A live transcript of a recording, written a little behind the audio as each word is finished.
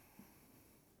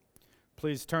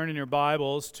Please turn in your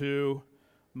Bibles to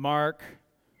Mark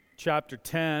chapter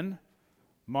 10.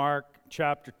 Mark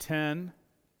chapter 10,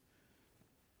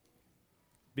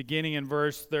 beginning in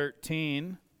verse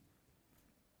 13.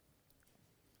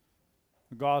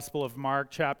 The Gospel of Mark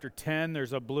chapter 10.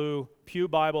 There's a blue pew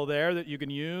Bible there that you can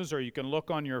use, or you can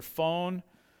look on your phone.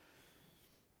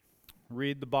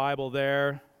 Read the Bible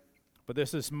there. But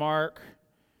this is Mark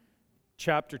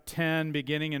chapter 10,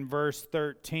 beginning in verse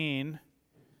 13.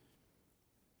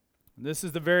 This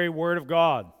is the very word of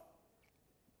God.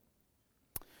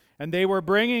 And they were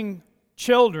bringing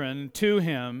children to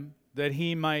him that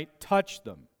he might touch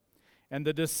them. And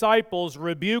the disciples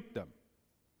rebuked them.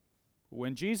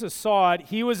 When Jesus saw it,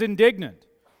 he was indignant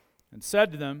and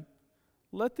said to them,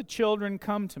 "Let the children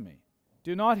come to me.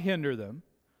 Do not hinder them,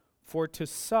 for to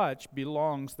such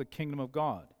belongs the kingdom of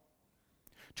God.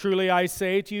 Truly I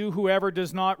say to you, whoever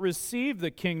does not receive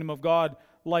the kingdom of God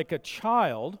like a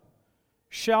child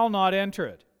shall not enter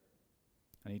it."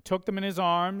 And he took them in his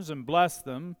arms and blessed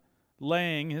them,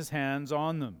 laying his hands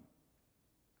on them.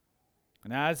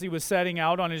 And as he was setting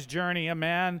out on his journey, a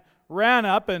man ran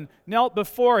up and knelt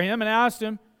before him and asked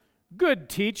him, "Good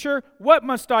teacher, what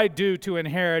must I do to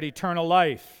inherit eternal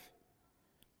life?"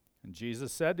 And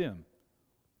Jesus said to him,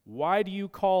 "Why do you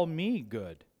call me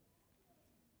good?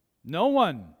 No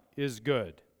one is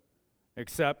good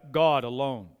except God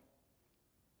alone.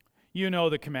 You know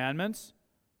the commandments.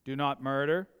 Do not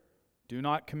murder. Do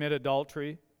not commit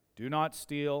adultery. Do not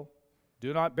steal.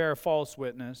 Do not bear false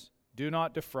witness. Do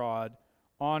not defraud.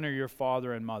 Honor your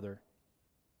father and mother."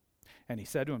 And he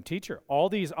said to him, "Teacher, all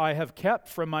these I have kept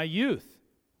from my youth."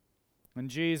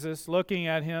 And Jesus, looking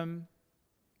at him,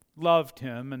 loved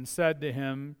him and said to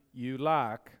him, "You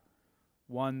lack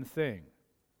one thing.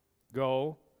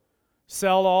 Go,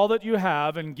 sell all that you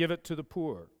have and give it to the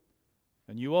poor,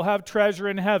 and you will have treasure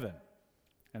in heaven.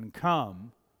 And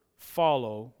come,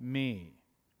 follow me."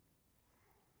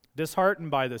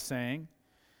 Disheartened by the saying,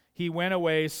 he went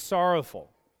away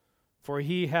sorrowful, for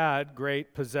he had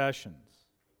great possessions.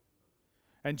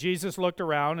 And Jesus looked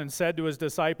around and said to his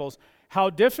disciples,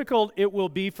 "How difficult it will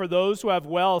be for those who have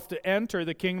wealth to enter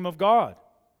the kingdom of God."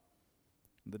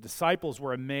 The disciples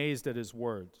were amazed at his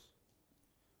words.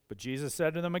 But Jesus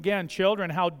said to them again,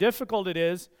 "Children, how difficult it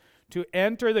is to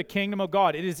enter the kingdom of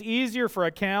God. It is easier for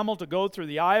a camel to go through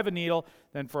the eye of a needle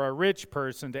than for a rich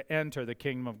person to enter the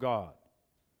kingdom of God."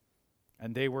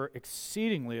 And they were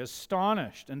exceedingly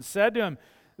astonished and said to him,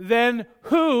 "Then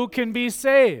who can be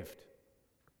saved?"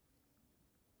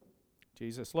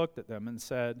 Jesus looked at them and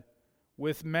said,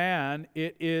 "With man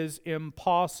it is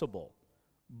impossible,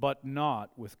 but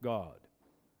not with God.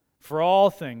 For all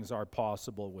things are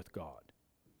possible with God."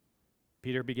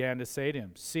 Peter began to say to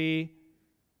him, "See,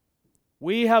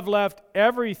 we have left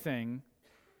everything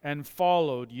and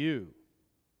followed you."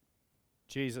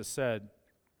 Jesus said,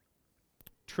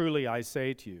 "Truly I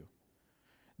say to you,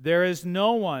 there is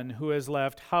no one who has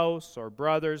left house or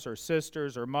brothers or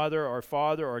sisters or mother or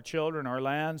father or children or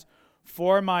lands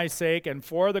for my sake and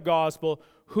for the gospel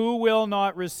who will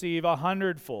not receive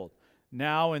 100-fold.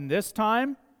 Now in this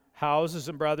time, houses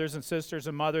and brothers and sisters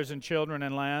and mothers and children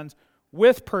and lands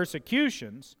with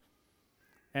persecutions,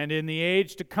 and in the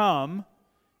age to come,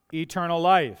 eternal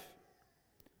life.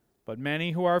 But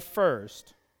many who are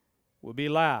first will be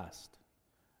last,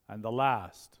 and the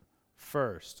last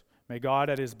first." May God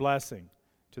add his blessing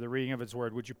to the reading of his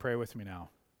word. Would you pray with me now?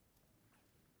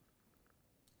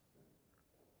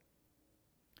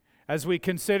 As we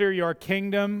consider your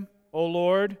kingdom, O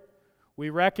Lord, we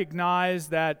recognize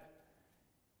that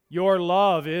your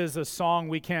love is a song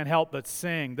we can't help but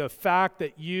sing. The fact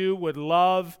that you would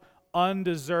love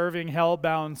undeserving,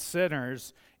 hell-bound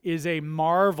sinners is a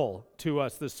marvel to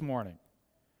us this morning.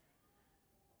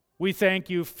 We thank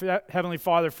you, Heavenly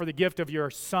Father, for the gift of your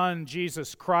Son,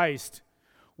 Jesus Christ,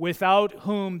 without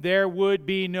whom there would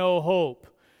be no hope.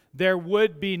 There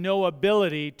would be no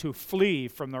ability to flee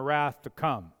from the wrath to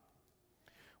come.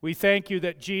 We thank you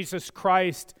that Jesus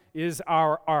Christ is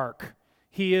our ark.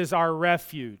 He is our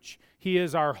refuge. He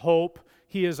is our hope.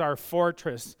 He is our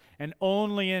fortress. And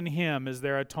only in him is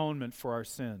there atonement for our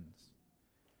sins.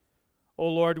 Oh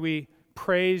Lord, we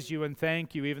praise you and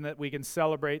thank you even that we can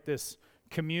celebrate this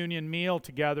communion meal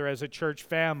together as a church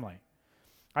family.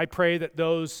 I pray that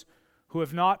those who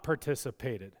have not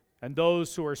participated and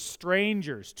those who are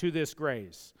strangers to this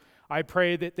grace, I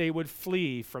pray that they would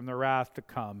flee from the wrath to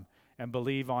come and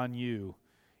believe on you,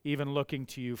 even looking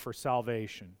to you for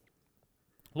salvation.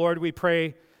 Lord, we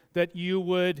pray that you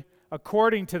would,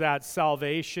 according to that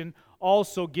salvation,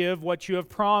 also give what you have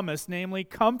promised, namely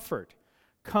comfort.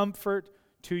 Comfort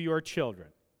to your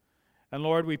children. And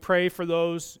Lord, we pray for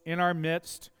those in our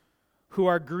midst who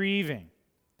are grieving.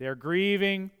 They're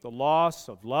grieving the loss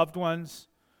of loved ones,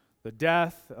 the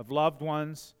death of loved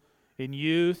ones in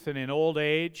youth and in old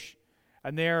age.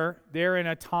 And they're in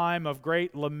a time of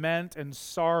great lament and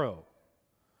sorrow.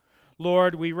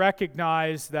 Lord, we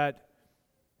recognize that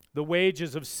the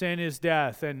wages of sin is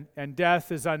death, and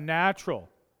death is unnatural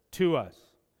to us.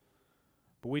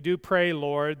 But we do pray,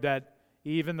 Lord, that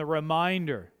even the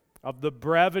reminder of the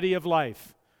brevity of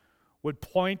life would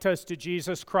point us to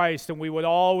Jesus Christ, and we would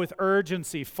all with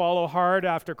urgency follow hard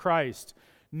after Christ,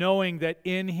 knowing that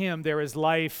in Him there is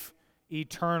life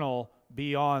eternal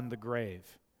beyond the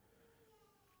grave.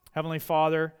 Heavenly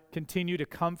Father, continue to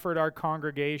comfort our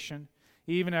congregation,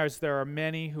 even as there are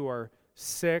many who are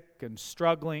sick and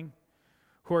struggling,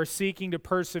 who are seeking to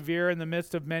persevere in the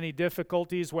midst of many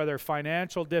difficulties, whether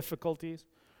financial difficulties,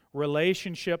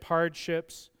 relationship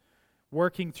hardships,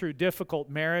 working through difficult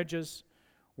marriages,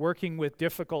 working with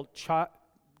difficult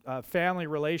family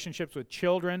relationships with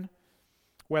children,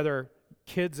 whether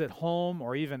kids at home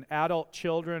or even adult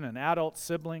children and adult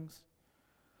siblings.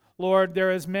 Lord,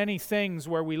 there is many things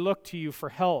where we look to You for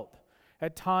help.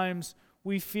 At times,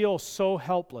 we feel so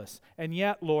helpless, and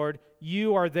yet, Lord,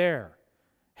 You are there.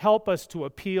 Help us to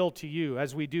appeal to You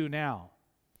as we do now.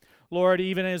 Lord,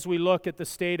 even as we look at the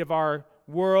state of our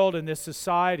world and this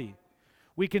society,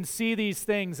 we can see these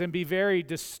things and be very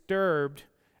disturbed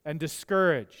and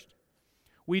discouraged.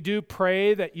 We do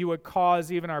pray that You would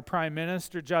cause even our Prime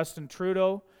Minister, Justin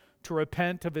Trudeau, to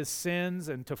repent of his sins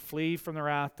and to flee from the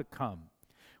wrath to come.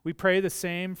 We pray the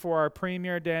same for our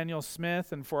Premier, Daniel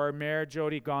Smith, and for our Mayor,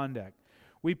 Jody Gondek.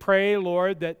 We pray,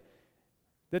 Lord, that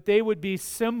they would be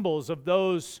symbols of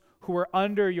those who are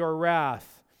under Your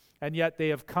wrath, and yet they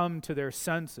have come to their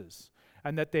senses,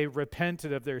 and that they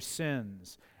repented of their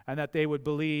sins, and that they would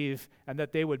believe, and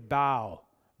that they would bow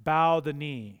the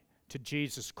knee to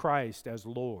Jesus Christ as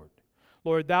Lord.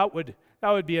 Lord, that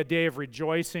would be a day of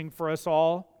rejoicing for us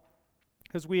all,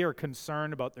 because we are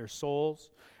concerned about their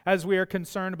souls, as we are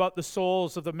concerned about the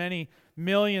souls of the many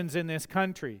millions in this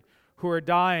country who are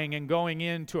dying and going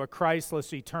into a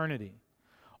Christless eternity.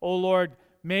 Oh Lord,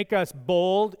 make us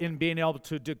bold in being able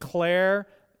to declare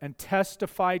and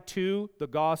testify to the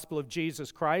gospel of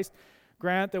Jesus Christ.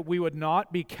 Grant that we would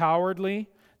not be cowardly,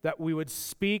 that we would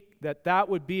speak, that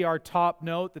would be our top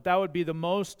note, that would be the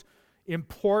most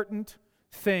important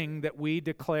thing that we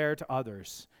declare to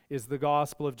others, is the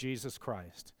gospel of Jesus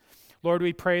Christ. Lord,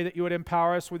 we pray that You would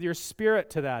empower us with Your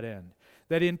Spirit to that end,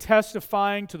 that in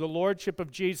testifying to the Lordship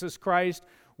of Jesus Christ,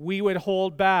 we would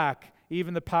hold back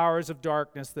even the powers of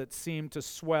darkness that seem to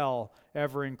swell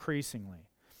ever increasingly.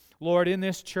 Lord, in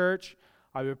this church,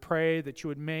 I would pray that You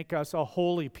would make us a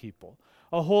holy people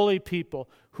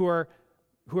who are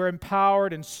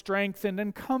empowered and strengthened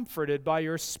and comforted by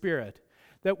Your Spirit,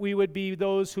 that we would be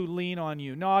those who lean on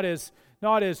You, not as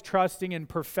trusting in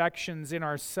perfections in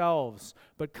ourselves,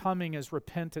 but coming as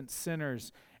repentant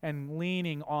sinners and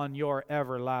leaning on Your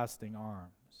everlasting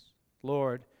arms.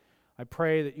 Lord, I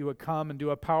pray that You would come and do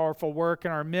a powerful work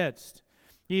in our midst,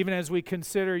 even as we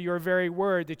consider Your very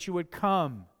word, that You would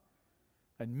come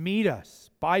and meet us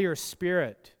by Your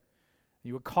Spirit.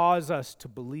 You would cause us to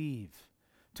believe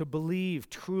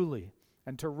truly,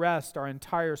 and to rest our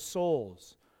entire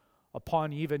souls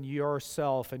upon even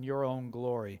Yourself and Your own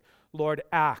glory. Lord,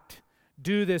 act.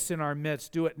 Do this in our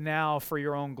midst. Do it now for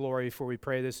Your own glory, for we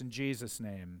pray this in Jesus'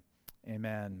 name.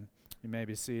 Amen. You may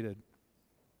be seated.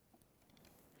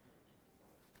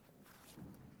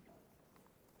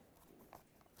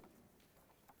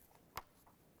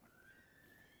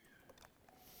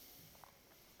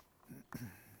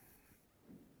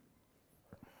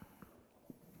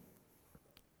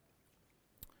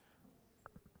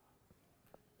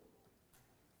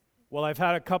 Well, I've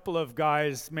had a couple of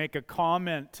guys make a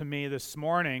comment to me this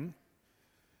morning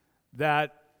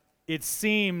that it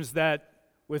seems that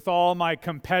with all my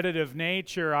competitive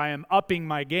nature, I am upping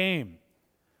my game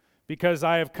because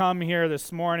I have come here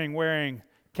this morning wearing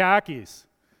khakis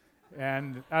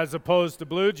and as opposed to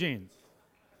blue jeans.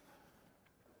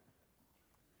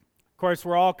 Of course,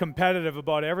 we're all competitive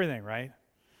about everything, right?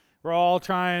 We're all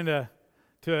trying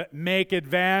to make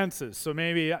advances. So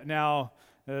maybe now,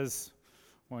 as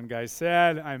one guy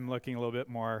said, I'm looking a little bit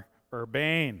more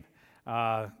urbane.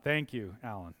 Thank you,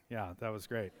 Alan. Yeah, that was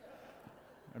great.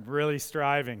 I'm really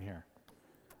striving here.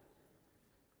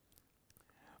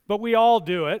 But we all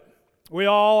do it. We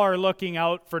all are looking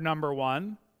out for number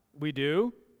one. We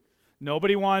do.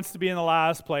 Nobody wants to be in the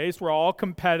last place. We're all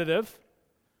competitive.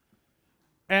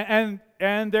 And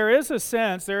there is a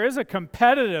sense, there is a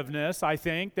competitiveness, I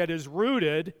think, that is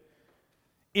rooted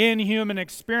in human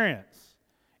experience.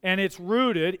 And it's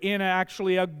rooted in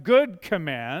actually a good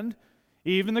command,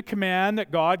 even the command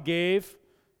that God gave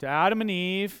to Adam and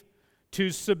Eve to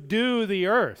subdue the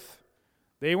earth.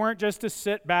 They weren't just to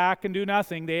sit back and do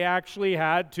nothing. They actually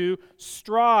had to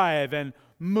strive and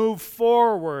move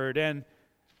forward and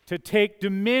to take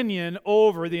dominion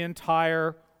over the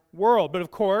entire world. But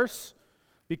of course,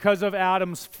 because of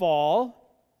Adam's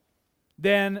fall,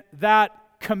 then that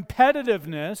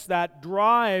competitiveness, that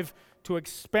drive to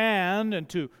expand and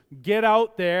to get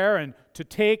out there and to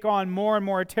take on more and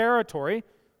more territory,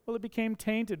 well, it became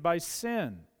tainted by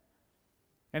sin.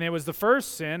 And it was the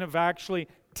first sin of actually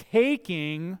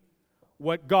taking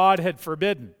what God had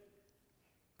forbidden.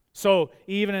 So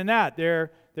even in that, there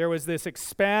was this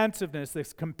expansiveness,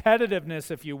 this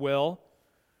competitiveness, if you will,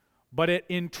 but it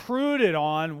intruded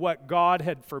on what God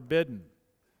had forbidden.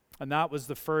 And that was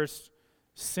the first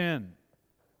sin.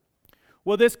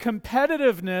 Well, this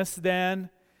competitiveness then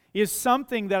is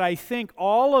something that I think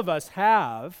all of us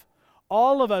have.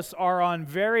 All of us are on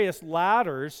various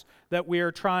ladders that we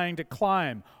are trying to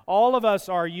climb. All of us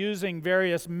are using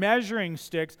various measuring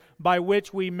sticks by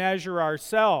which we measure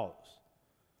ourselves.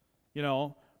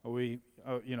 Are we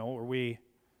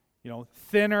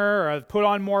thinner or have put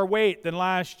on more weight than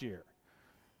last year?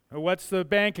 Or what's the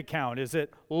bank account? Is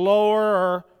it lower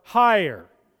or higher?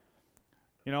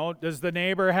 Does the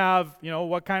neighbor have,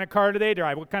 what kind of car do they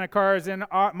drive? What kind of car is in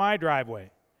my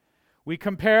driveway? We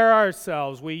compare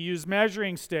ourselves. We use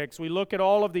measuring sticks. We look at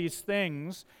all of these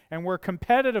things, and we're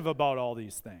competitive about all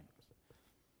these things.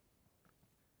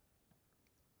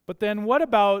 But then what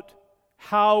about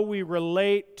how we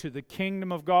relate to the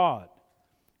kingdom of God?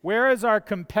 Where is our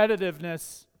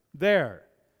competitiveness there?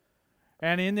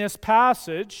 And in this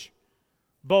passage,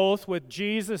 both with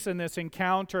Jesus in this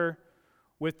encounter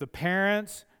with the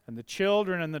parents and the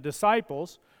children and the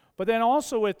disciples, but then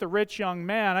also with the rich young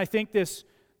man, I think this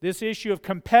issue of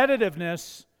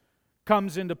competitiveness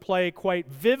comes into play quite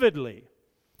vividly.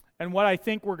 And what I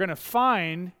think we're going to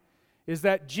find is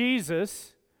that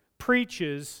Jesus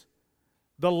preaches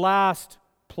the last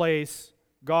place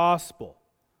gospel.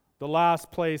 The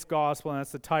last place gospel, and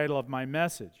that's the title of my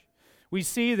message. We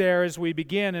see there as we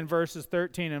begin in verses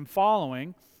 13 and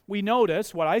following, we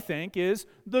notice what I think is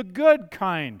the good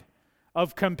kind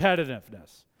of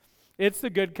competitiveness. It's the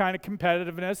good kind of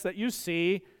competitiveness that you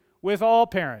see with all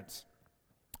parents.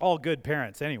 All good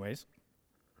parents, anyways.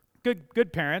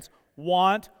 Good parents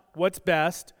want what's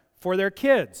best for their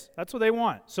kids. That's what they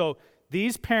want. So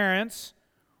these parents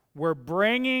were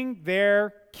bringing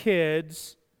their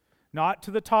kids not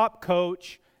to the top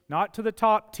coach, not to the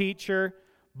top teacher,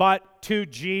 but to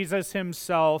Jesus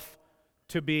himself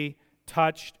to be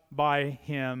touched by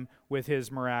him with his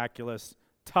miraculous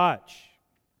touch.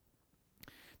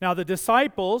 Now the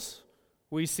disciples,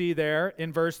 we see there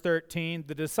in verse 13,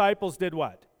 the disciples did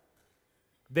what?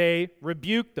 They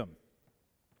rebuked them.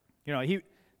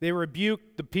 They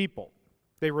rebuked the people.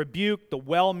 They rebuked the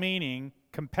well-meaning,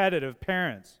 competitive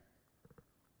parents.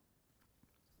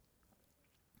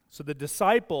 So the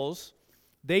disciples,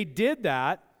 they did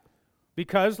that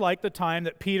because, like the time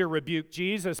that Peter rebuked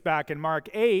Jesus back in Mark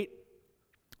 8,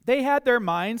 they had their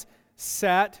minds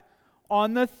set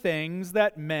on the things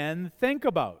that men think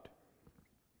about.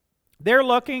 They're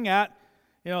looking at,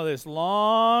 this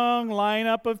long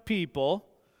lineup of people,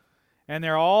 and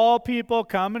they're all people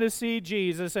coming to see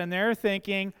Jesus, and they're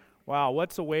thinking, wow,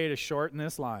 what's a way to shorten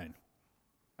this line?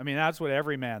 I mean, that's what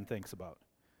every man thinks about.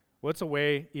 What's a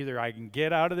way, either I can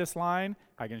get out of this line,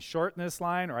 I can shorten this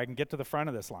line, or I can get to the front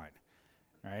of this line,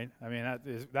 right? I mean,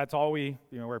 that's all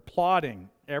we're plotting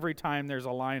every time there's a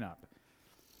lineup.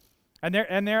 And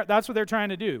that's what they're trying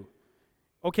to do.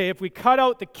 Okay, if we cut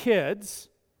out the kids,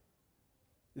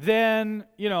 then,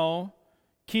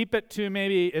 keep it to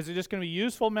maybe, is it just going to be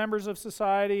useful members of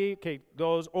society? Okay,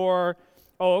 those, or,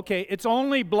 it's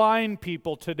only blind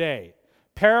people today.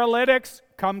 Paralytics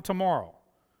come tomorrow.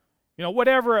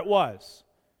 Whatever it was.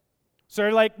 So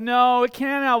they're like, no, it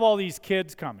can't have all these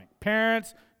kids coming.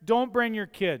 Parents, don't bring your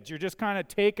kids. You're just kind of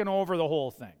taking over the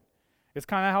whole thing. It's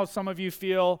kind of how some of you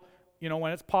feel,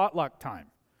 when it's potluck time,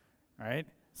 right?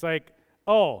 It's like,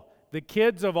 the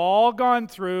kids have all gone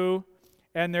through,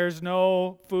 and there's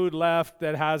no food left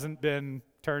that hasn't been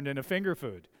turned into finger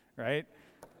food, right?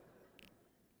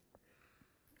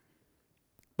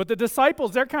 But the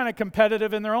disciples, they're kind of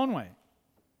competitive in their own way.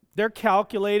 They're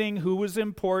calculating who was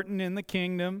important in the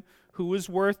kingdom, who was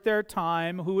worth their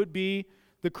time, who would be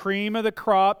the cream of the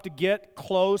crop to get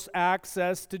close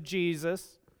access to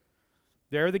Jesus.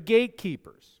 They're the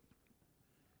gatekeepers.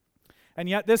 And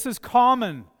yet this is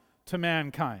common to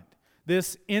mankind,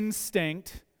 this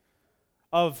instinct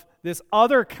of this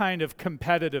other kind of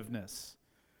competitiveness,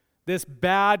 this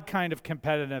bad kind of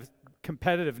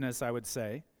competitiveness, I would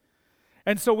say.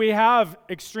 And so we have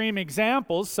extreme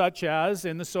examples, such as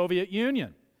in the Soviet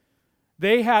Union.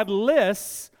 They had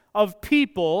lists of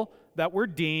people that were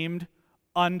deemed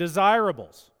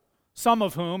undesirables, some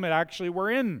of whom actually were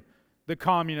in the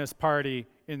Communist Party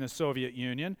in the Soviet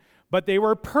Union, but they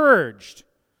were purged.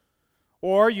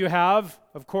 Or you have,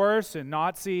 of course, in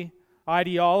Nazi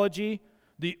ideology,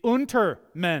 the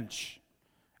Untermensch.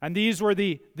 And these were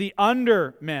the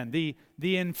undermen, the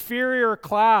inferior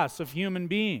class of human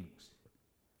beings.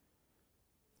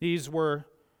 These were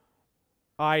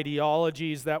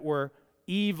ideologies that were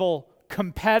evil,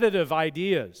 competitive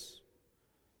ideas.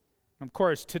 Of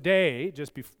course, today,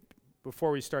 just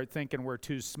before we start thinking we're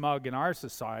too smug in our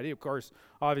society, of course,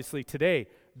 obviously today,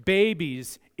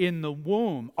 babies in the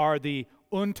womb are the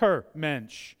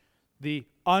Untermensch, the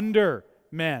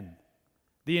undermen,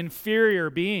 the inferior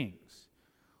beings,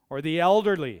 or the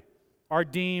elderly are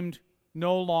deemed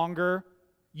no longer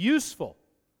useful,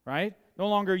 right? No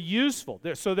longer useful.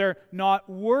 So they're not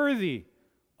worthy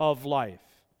of life.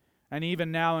 And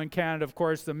even now in Canada, of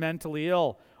course, the mentally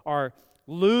ill are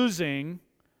losing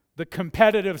the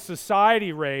competitive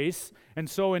society race. And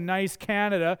so in nice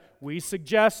Canada, we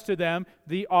suggest to them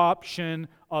the option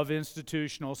of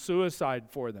institutional suicide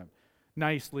for them,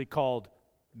 nicely called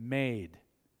MAID,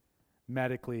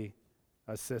 medically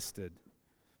assisted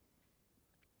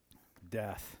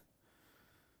death.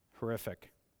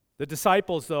 Horrific. The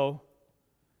disciples, though,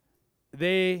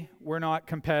 they were not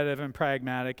competitive and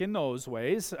pragmatic in those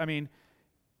ways. I mean,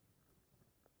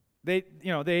 they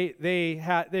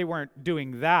weren't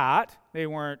doing that. They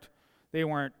weren't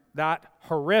that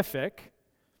horrific.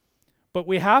 But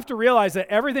we have to realize that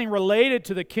everything related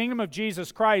to the kingdom of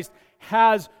Jesus Christ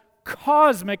has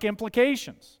cosmic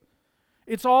implications.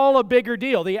 It's all a bigger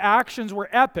deal. The actions were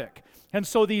epic. And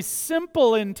so these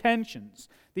simple intentions,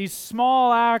 these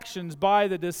small actions by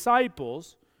the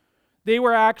disciples, they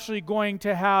were actually going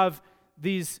to have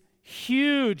these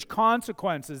huge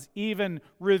consequences, even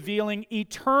revealing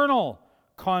eternal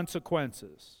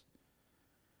consequences.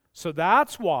 So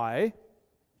that's why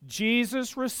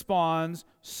Jesus responds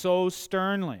so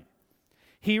sternly.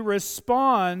 He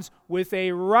responds with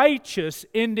a righteous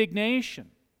indignation.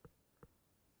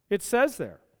 It says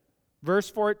there, verse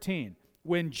 14,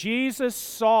 when Jesus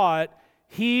saw it,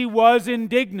 he was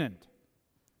indignant.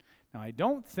 Now, I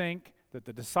don't think that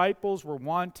the disciples were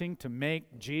wanting to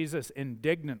make Jesus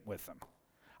indignant with them.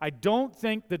 I don't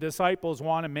think the disciples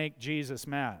want to make Jesus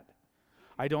mad.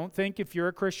 I don't think if you're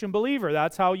a Christian believer,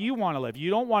 that's how you want to live. You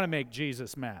don't want to make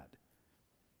Jesus mad.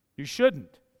 You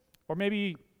shouldn't. Or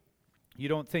maybe you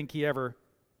don't think he ever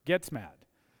gets mad.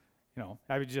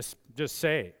 I would just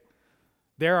say,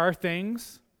 there are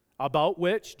things about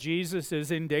which Jesus is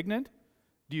indignant.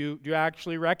 Do you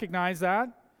actually recognize that?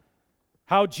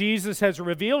 How Jesus has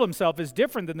revealed himself is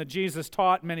different than the Jesus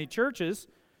taught in many churches,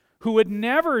 who would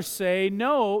never say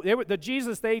no. The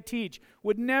Jesus they teach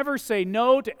would never say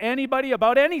no to anybody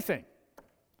about anything.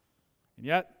 And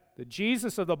yet, the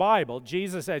Jesus of the Bible,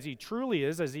 Jesus as he truly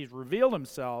is, as he's revealed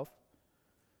himself,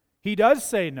 he does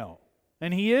say no.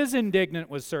 And he is indignant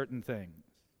with certain things.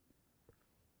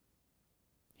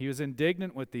 He was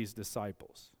indignant with these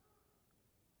disciples.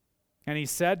 And he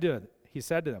said to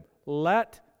them,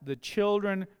 let the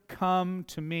children come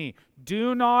to me.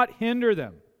 Do not hinder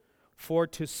them, for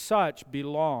to such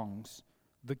belongs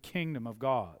the kingdom of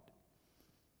God.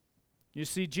 You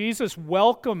see, Jesus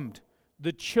welcomed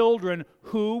the children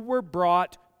who were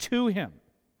brought to him.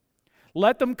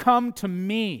 Let them come to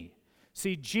me.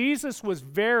 See, Jesus was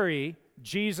very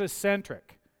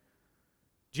Jesus-centric.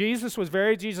 Jesus was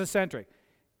very Jesus-centric.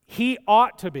 He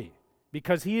ought to be,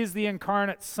 because he is the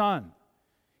incarnate Son.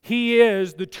 He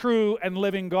is the true and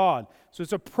living God. So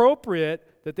it's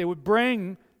appropriate that they would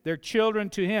bring their children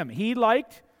to him. He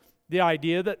liked the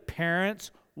idea that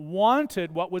parents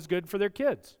wanted what was good for their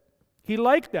kids. He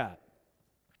liked that.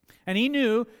 And he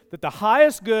knew that the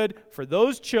highest good for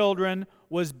those children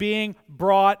was being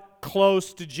brought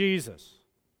close to Jesus.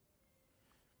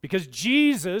 Because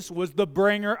Jesus was the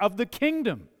bringer of the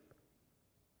kingdom.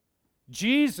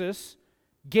 Jesus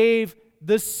gave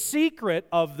the secret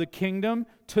of the kingdom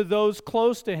to those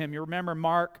close to him. You remember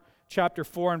Mark chapter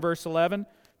 4 and verse 11?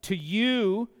 To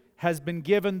you has been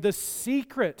given the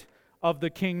secret of the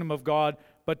kingdom of God,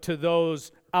 but to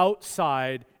those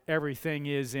outside, everything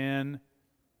is in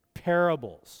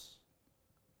parables.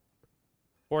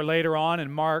 Or later on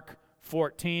in Mark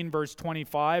 14, verse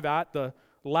 25, at the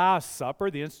Last Supper,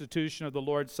 the institution of the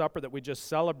Lord's Supper that we just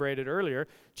celebrated earlier,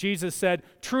 Jesus said,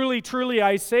 "Truly, truly,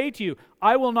 I say to you,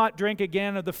 I will not drink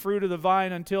again of the fruit of the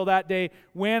vine until that day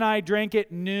when I drink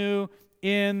it new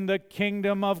in the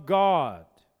kingdom of God."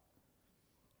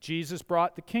 Jesus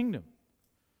brought the kingdom.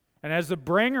 And as the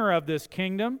bringer of this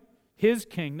kingdom, his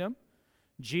kingdom,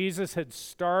 Jesus had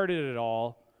started it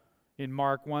all in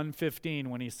Mark 1:15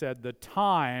 when he said, "The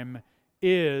time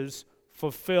is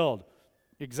fulfilled."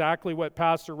 Exactly what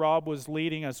Pastor Rob was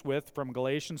leading us with from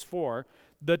Galatians 4.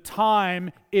 The time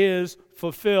is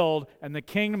fulfilled and the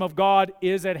kingdom of God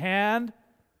is at hand.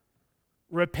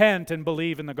 Repent and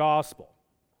believe in the gospel.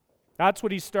 That's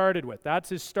what he started with. That's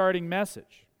his starting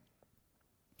message.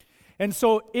 And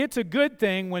so it's a good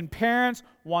thing when parents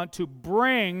want to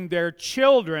bring their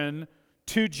children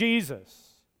to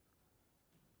Jesus,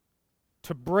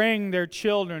 to bring their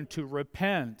children to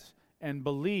repent and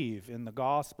believe in the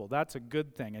gospel. That's a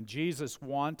good thing, and Jesus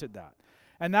wanted that.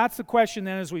 And that's the question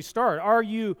then as we start. Are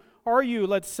you,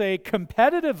 let's say,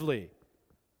 competitively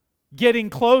getting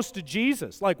close to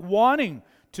Jesus, like wanting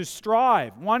to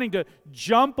strive, wanting to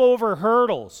jump over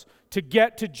hurdles to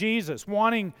get to Jesus,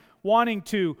 wanting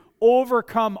to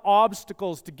overcome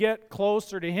obstacles to get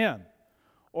closer to him?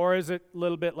 Or is it a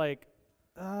little bit like,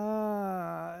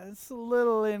 it's a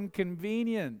little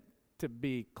inconvenient to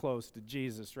be close to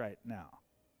Jesus right now?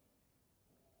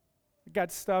 I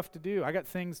got stuff to do. I got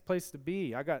place to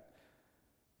be. I got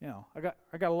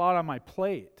a lot on my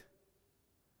plate.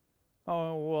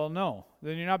 Oh, well, no.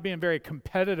 Then you're not being very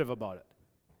competitive about it.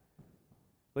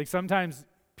 Like sometimes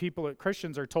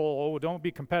Christians are told, oh, don't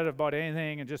be competitive about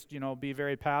anything and just, be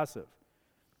very passive.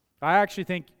 I actually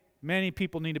think many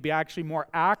people need to be actually more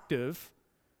active.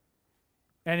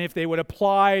 And if they would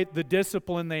apply the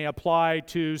discipline they apply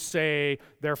to, say,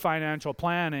 their financial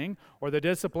planning, or the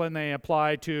discipline they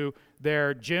apply to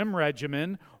their gym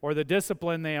regimen, or the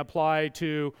discipline they apply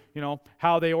to,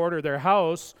 how they order their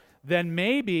house, then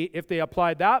maybe if they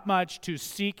applied that much to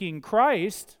seeking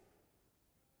Christ,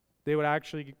 they would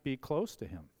actually be close to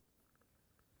him.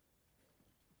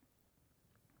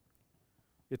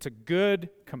 It's a good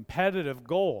competitive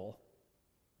goal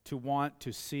to want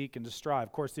to seek and to strive.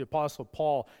 Of course, the Apostle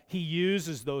Paul, he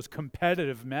uses those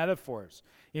competitive metaphors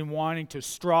in wanting to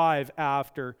strive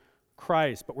after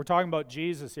Christ. But we're talking about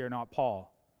Jesus here, not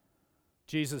Paul.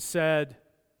 Jesus said,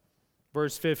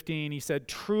 verse 15, he said,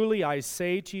 "Truly I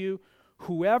say to you,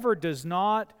 whoever does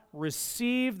not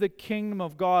receive the kingdom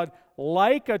of God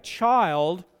like a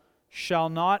child shall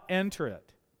not enter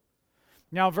it."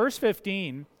 Now, verse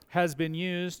 15 has been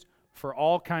used for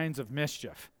all kinds of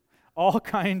mischief, all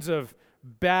kinds of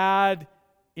bad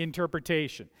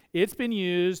interpretation. It's been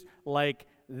used like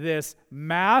this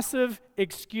massive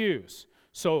excuse.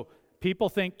 So people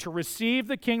think to receive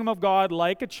the kingdom of God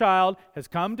like a child has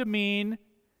come to mean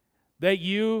that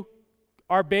you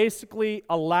are basically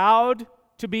allowed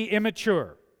to be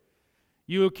immature.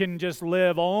 You can just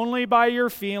live only by your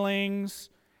feelings,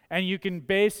 and you can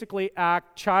basically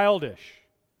act childish.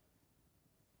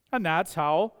 And that's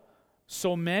how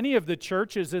so many of the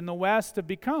churches in the West have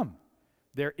become.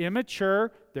 They're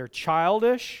immature, they're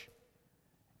childish,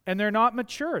 and they're not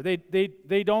mature.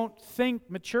 They don't think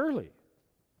maturely.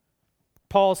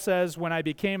 Paul says, when I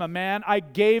became a man, I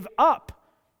gave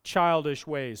up childish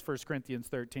ways, 1 Corinthians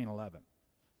 13:11.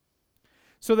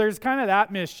 So there's kind of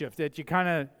that mischief that you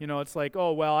kind of, it's like,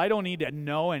 oh, well, I don't need to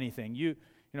know anything.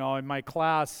 In my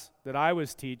class that I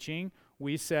was teaching,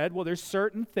 we said, well, there's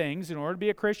certain things, in order to be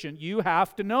a Christian, you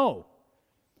have to know.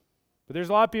 But there's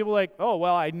a lot of people like, oh,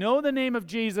 well, I know the name of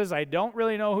Jesus. I don't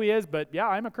really know who he is, but yeah,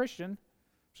 I'm a Christian.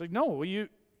 It's like, no,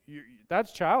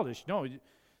 that's childish. No,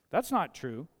 that's not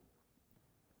true.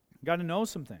 You got to know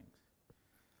some things.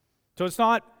 So it's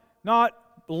not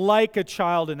like a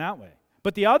child in that way.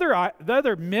 But the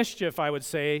other mischief, I would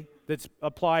say, that's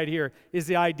applied here is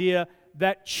the idea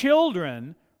that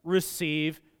children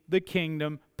receive the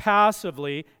kingdom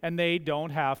passively and they don't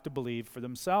have to believe for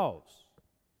themselves.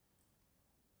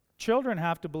 Children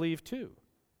have to believe too.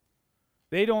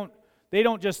 They don't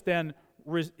just then.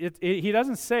 He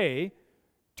doesn't say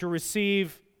to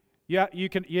receive. Yeah,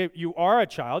 you are a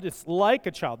child. It's like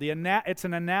a child. It's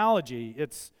an analogy.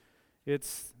 It's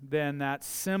then that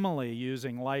simile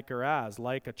using like or as,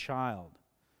 like a child.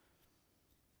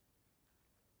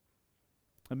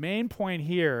 The main point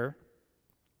here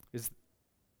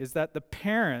is that the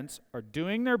parents are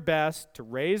doing their best to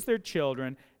raise their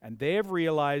children, and they have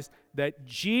realized that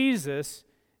Jesus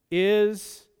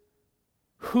is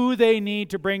who they need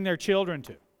to bring their children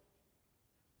to.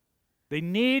 They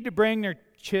need to bring their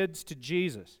kids to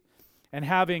Jesus. And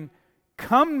having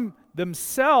come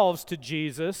themselves to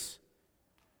Jesus,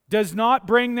 does not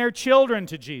bring their children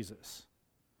to Jesus.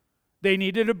 They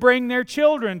needed to bring their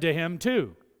children to him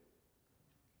too.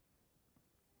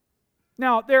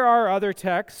 Now, there are other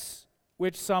texts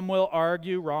which some will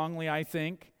argue wrongly, I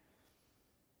think,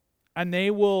 and they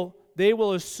will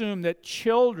assume that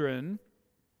children,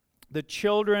 the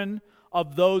children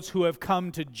of those who have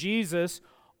come to Jesus,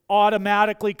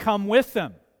 automatically come with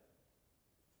them.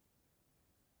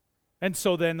 And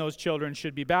so then those children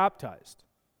should be baptized.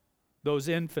 Those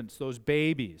infants, those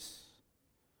babies.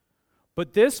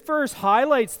 But this verse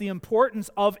highlights the importance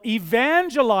of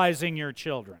evangelizing your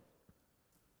children.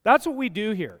 That's what we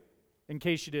do here, in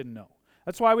case you didn't know.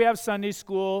 That's why we have Sunday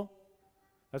school.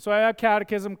 That's why I have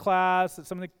catechism class that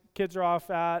some of the kids are off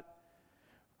at.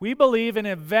 We believe in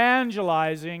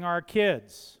evangelizing our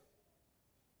kids.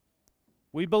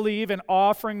 We believe in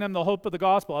offering them the hope of the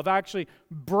gospel, of actually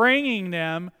bringing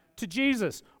them to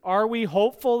Jesus. Are we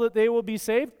hopeful that they will be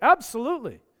saved?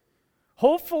 Absolutely.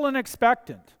 Hopeful and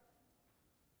expectant.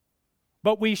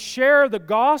 But we share the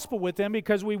gospel with them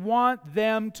because we want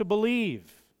them to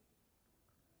believe.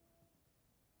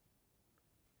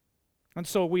 And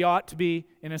so we ought to be,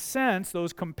 in a sense,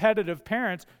 those competitive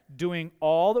parents doing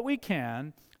all that we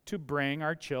can to bring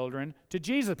our children to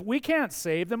Jesus. We can't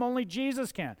save them, only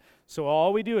Jesus can. So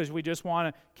all we do is we just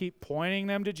want to keep pointing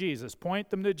them to Jesus, point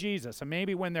them to Jesus. And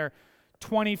maybe when they're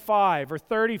 25 or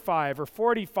 35 or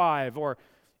 45 or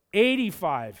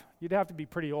 85, you'd have to be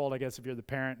pretty old, I guess, if you're the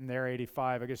parent and they're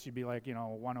 85. I guess you'd be like,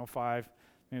 105.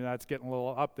 Maybe that's getting a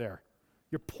little up there.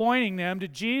 You're pointing them to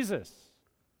Jesus.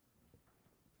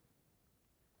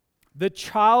 The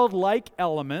childlike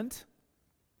element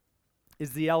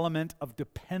is the element of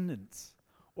dependence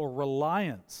or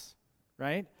reliance,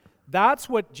 right? That's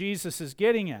what Jesus is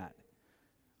getting at.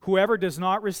 Whoever does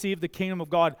not receive the kingdom of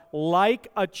God like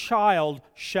a child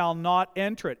shall not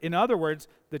enter it. In other words,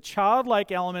 the childlike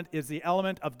element is the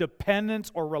element of dependence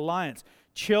or reliance.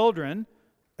 Children,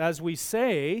 as we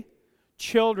say,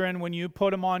 children, when you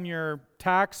put them on your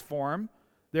tax form,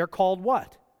 they're called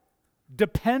what?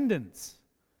 Dependents.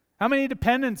 How many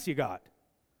dependents you got?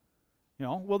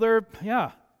 They're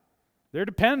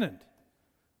dependent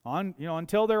on,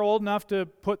 until they're old enough to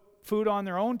put food on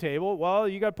their own table. Well,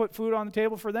 you got to put food on the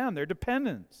table for them. They're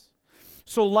dependents.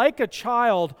 So like a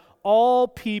child, all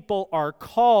people are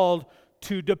called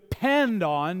to depend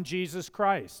on Jesus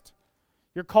Christ.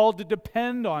 You're called to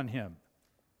depend on him,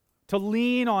 to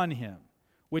lean on him,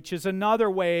 which is another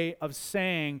way of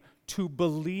saying to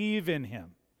believe in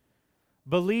him.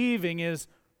 Believing is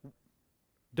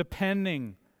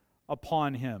depending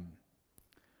upon him.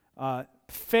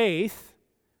 Faith,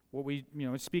 what we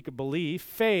speak of belief,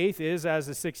 faith is, as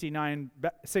the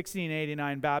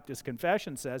 1689 Baptist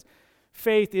Confession says,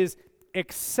 faith is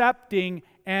accepting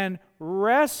and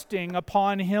resting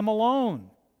upon him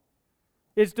alone.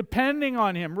 It's depending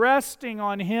on him, resting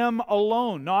on him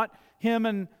alone, not him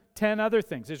and 10 other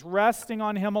things. It's resting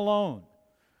on him alone.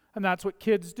 And that's what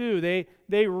kids do.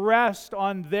 They rest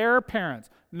on their parents,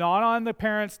 not on the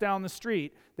parents down the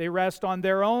street. They rest on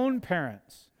their own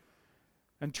parents.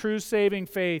 And true saving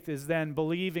faith is then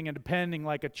believing and depending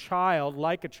like a child,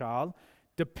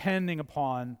 depending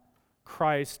upon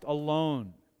Christ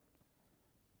alone.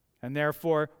 And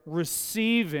therefore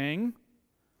receiving,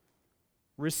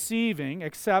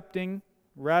 accepting,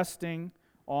 resting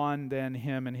on then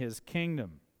him and his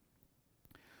kingdom.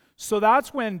 So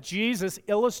that's when Jesus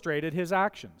illustrated his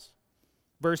actions.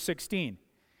 Verse 16,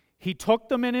 he took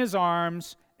them in his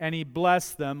arms and he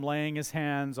blessed them, laying his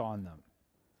hands on them.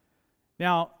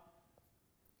 Now,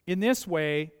 in this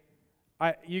way,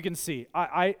 you can see,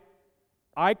 I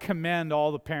commend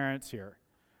all the parents here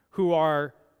who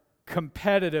are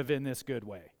competitive in this good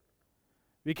way.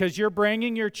 Because you're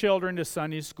bringing your children to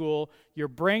Sunday school, you're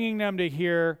bringing them to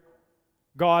hear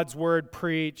God's word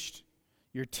preached,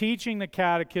 you're teaching the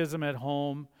catechism at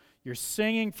home, you're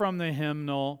singing from the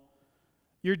hymnal,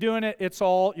 you're doing it,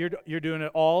 you're doing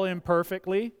it all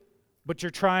imperfectly, but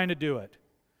you're trying to do it.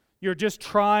 You're just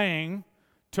trying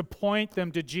to point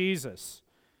them to Jesus.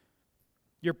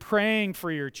 You're praying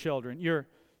for your children. You're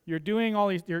doing all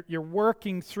these, you're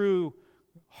working through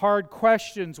hard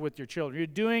questions with your children. You're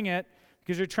doing it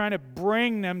because you're trying to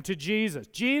bring them to Jesus.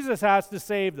 Jesus has to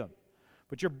save them,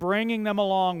 but you're bringing them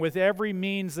along with every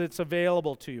means that's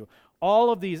available to you.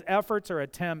 All of these efforts are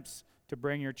attempts to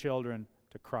bring your children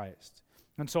to Christ.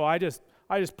 And so I just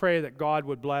pray that God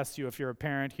would bless you if you're a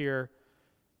parent here,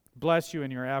 bless you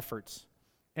in your efforts.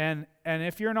 And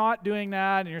if you're not doing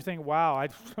that and you're thinking, wow, I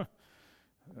don't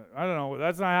know,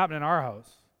 that's not happening in our house,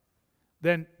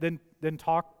 then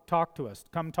talk to us.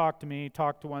 Come talk to me,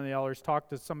 talk to one of the elders, talk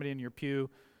to somebody in your pew.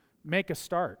 Make a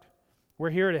start. We're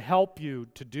here to help you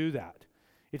to do that.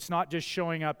 It's not just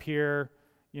showing up here,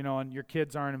 and your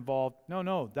kids aren't involved.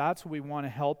 No, that's what we want to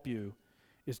help you,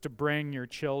 is to bring your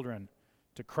children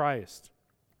to Christ.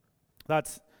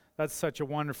 That's such a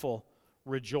wonderful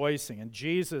rejoicing. And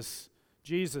Jesus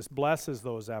blesses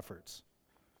those efforts.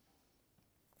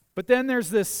 But then there's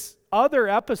this other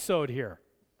episode here.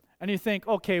 And you think,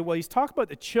 okay, well, he's talking about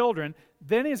the children,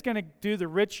 then he's going to do the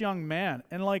rich young man.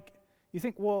 And you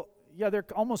think, well, yeah, they're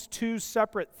almost two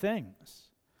separate things.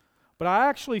 But I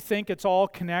actually think it's all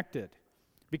connected,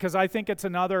 because I think it's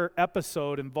another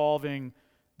episode involving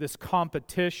this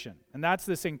competition. And that's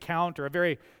this encounter, a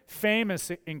very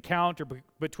famous encounter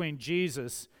between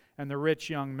Jesus and the rich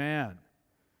young man.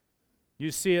 You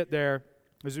see it there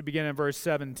as we begin in verse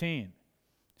 17.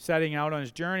 Setting out on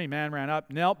his journey, man ran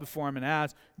up, knelt before him, and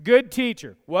asked, "Good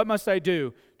teacher, what must I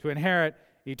do to inherit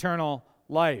eternal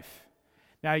life?"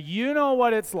 Now, you know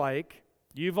what it's like.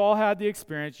 You've all had the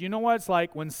experience. You know what it's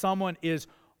like when someone is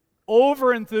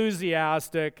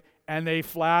over-enthusiastic and they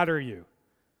flatter you.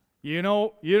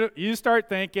 You start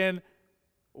thinking,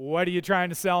 what are you trying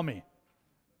to sell me?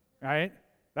 Right?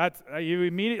 You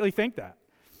immediately think that.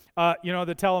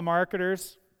 The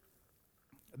telemarketers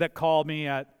that call me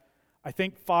at, I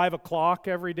think, 5 o'clock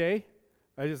every day.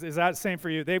 Is that the same for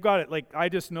you? They've got it, I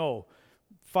just know.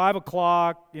 5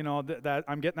 o'clock, that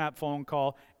I'm getting that phone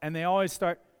call, and they always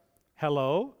start,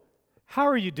 "Hello, how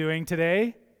are you doing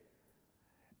today?"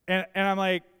 And I'm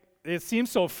like, it seems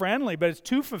so friendly, but it's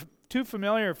too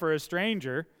familiar for a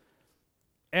stranger.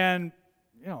 And,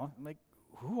 I'm like,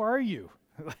 who are you?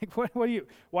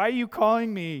 Why are you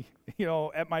calling me,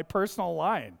 at my personal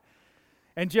line?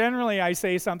 And generally I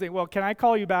say something, well, can I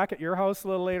call you back at your house a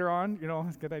little later on?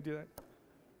 Could I do that?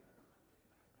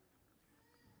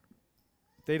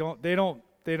 They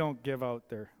don't give out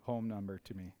their home number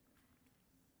to me.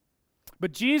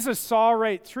 But Jesus saw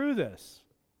right through this.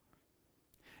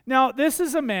 Now, this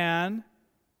is a man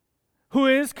who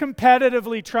is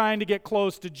competitively trying to get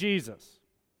close to Jesus,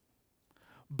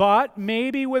 but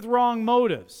maybe with wrong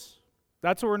motives.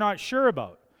 That's what we're not sure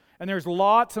about. And there's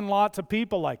lots and lots of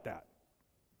people like that.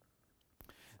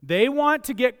 They want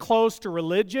to get close to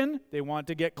religion. They want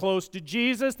to get close to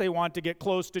Jesus. They want to get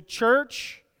close to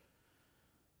church.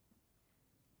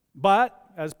 But,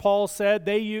 as Paul said,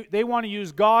 they want to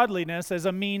use godliness as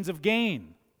a means of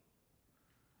gain.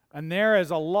 And there is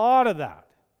a lot of that.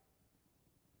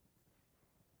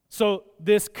 So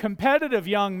this competitive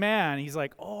young man, he's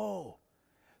like, oh,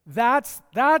 that's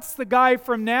the guy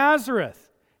from Nazareth.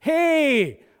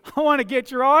 Hey, I want to get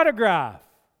your autograph.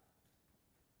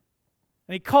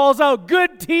 And he calls out,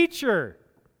 "Good teacher."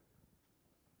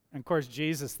 And of course,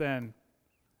 Jesus then,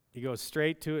 he goes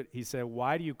straight to it. He said,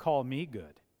 "Why do you call me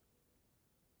good?"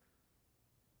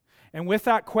 And with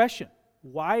that question,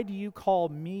 why do you call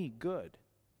me good?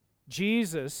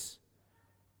 Jesus,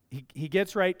 he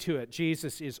gets right to it.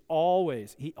 Jesus he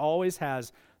always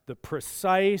has the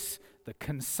precise, the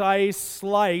concise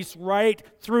slice right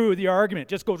through the argument.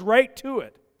 Just goes right to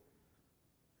it.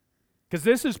 Because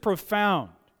this is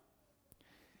profound.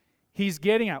 He's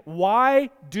getting at,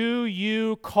 why do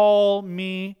you call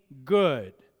me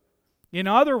good? In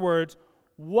other words,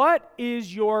 what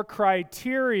is your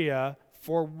criteria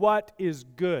for what is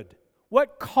good?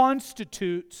 What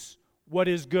constitutes what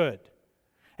is good?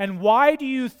 And why do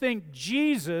you think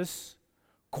Jesus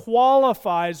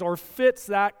qualifies or fits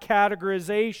that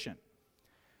categorization?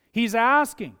 He's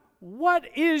asking, what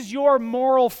is your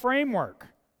moral framework?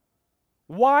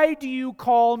 Why do you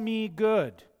call me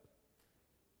good?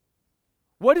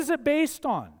 What is it based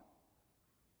on?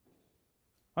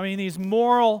 I mean, these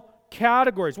moral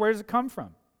categories, where does it come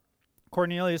from?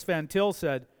 Cornelius Van Til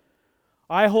said,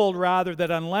 "I hold rather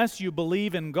that unless you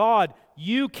believe in God,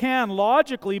 you can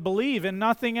logically believe in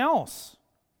nothing else."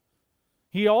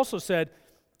 He also said,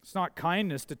 it's not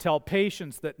kindness to tell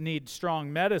patients that need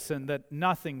strong medicine that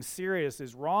nothing serious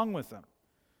is wrong with them.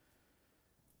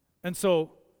 And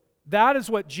so that is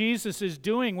what Jesus is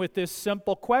doing with this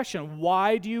simple question.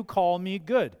 Why do you call me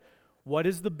good? What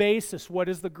is the basis? What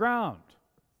is the ground?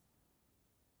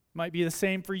 Might be the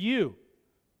same for you.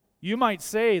 You might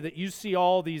say that you see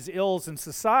all these ills in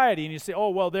society and you say, oh,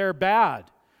 well, they're bad.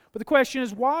 But the question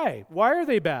is why? Why are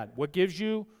they bad? What gives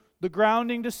you the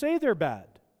grounding to say they're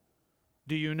bad?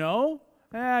 Do you know?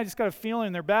 I just got a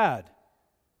feeling they're bad.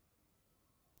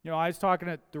 I was talking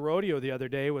at the rodeo the other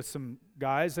day with some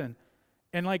guys and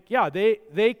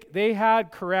they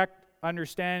had correct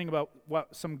understanding about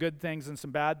what some good things and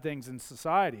some bad things in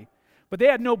society, but they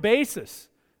had no basis.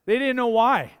 They didn't know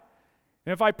why.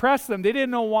 And if I pressed them, they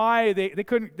didn't know why. They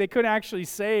couldn't actually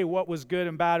say what was good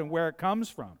and bad and where it comes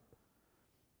from.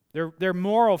 Their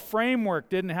moral framework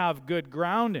didn't have good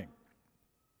grounding.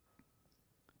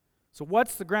 So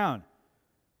what's the ground?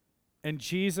 And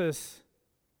Jesus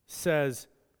says,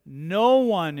 no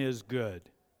one is good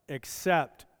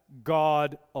except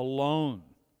God alone.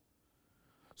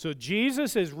 So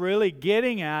Jesus is really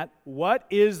getting at what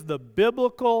is the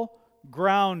biblical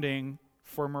grounding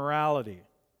for morality.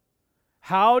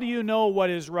 How do you know what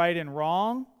is right and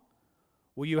wrong?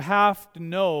 Well, you have to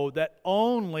know that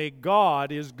only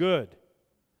God is good.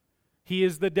 He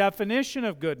is the definition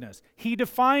of goodness. He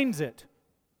defines it.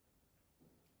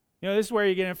 You know, this is where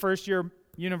you get in first year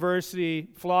university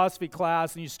philosophy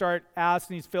class and you start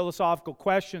asking these philosophical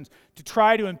questions to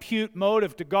try to impute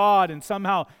motive to God and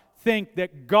somehow think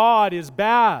that God is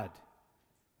bad.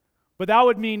 But that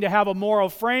would mean to have a moral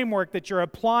framework that you're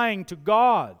applying to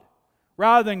God,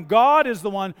 rather than God is the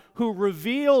one who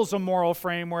reveals a moral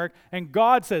framework, and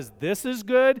God says this is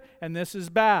good and this is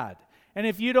bad. And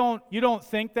if you don't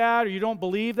think that or you don't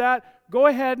believe that, go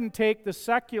ahead and take the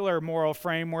secular moral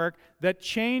framework that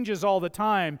changes all the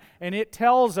time, and it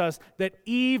tells us that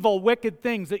evil, wicked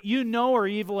things that you know are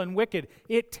evil and wicked,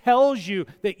 it tells you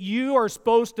that you are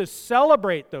supposed to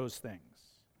celebrate those things.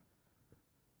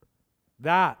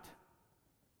 That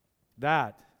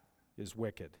is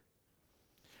wicked.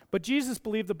 But Jesus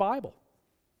believed the Bible.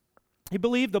 He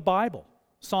believed the Bible.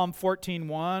 Psalm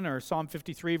 14:1 or Psalm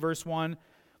 53 verse 1,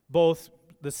 both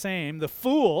the same. The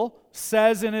fool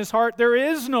says in his heart, there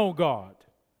is no God.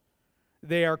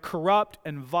 They are corrupt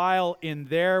and vile in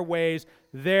their ways.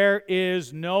 There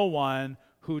is no one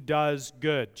who does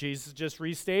good. Jesus is just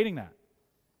restating that.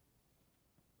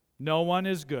 No one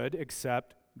is good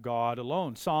except God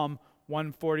alone. Psalm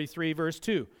 143 verse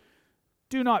 2.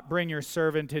 Do not bring your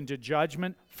servant into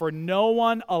judgment, for no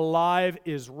one alive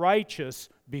is righteous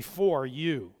before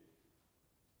you.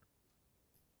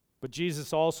 But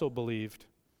Jesus also believed.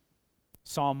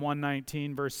 Psalm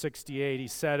 119, verse 68, he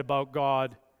said about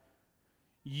God,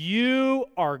 you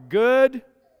are good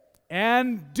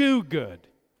and do good.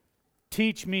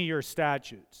 Teach me your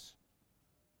statutes.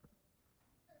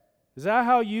 Is that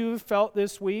how you felt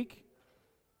this week?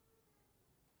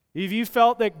 Have you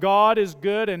felt that God is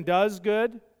good and does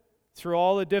good through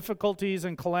all the difficulties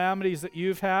and calamities that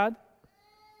you've had?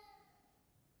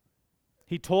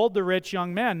 He told the rich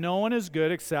young man, no one is good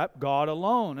except God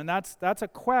alone. And that's a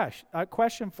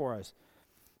question for us.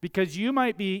 Because you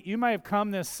might have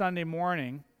come this Sunday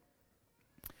morning,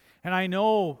 and I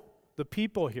know the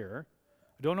people here.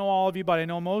 I don't know all of you, but I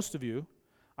know most of you.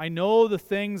 I know the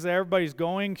things that everybody's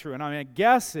going through. And my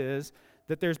guess is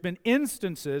that there's been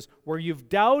instances where you've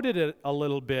doubted it a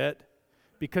little bit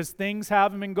because things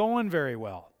haven't been going very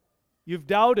well. You've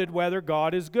doubted whether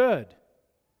God is good.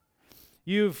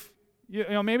 You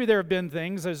know, maybe there have been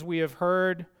things, as we have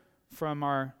heard from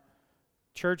our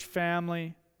church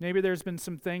family, maybe there's been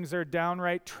some things that are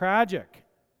downright tragic.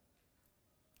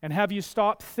 And have you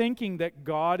stopped thinking that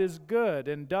God is good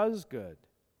and does good?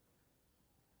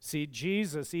 See,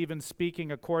 Jesus, even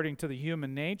speaking according to the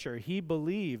human nature, he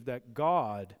believed that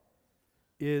God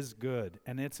is good.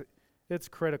 And it's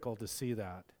critical to see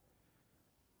that.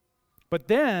 But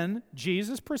then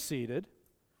Jesus proceeded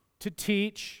to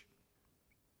teach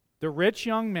the rich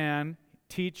young man,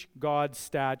 teach God's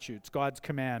statutes, God's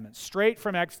commandments, straight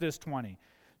from Exodus 20,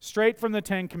 straight from the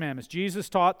 10 Commandments. Jesus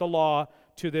taught the law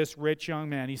to this rich young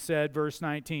man. He said, verse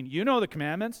 19, you know the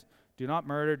commandments. Do not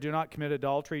murder, do not commit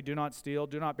adultery, do not steal,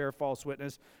 do not bear false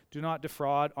witness, do not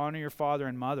defraud, honor your father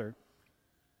and mother.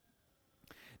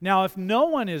 Now, if no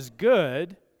one is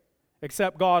good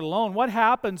except God alone, what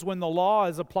happens when the law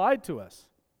is applied to us?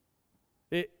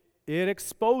 It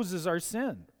exposes our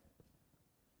sin.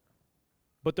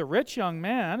 But the rich young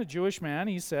man, a Jewish man,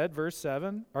 he said, verse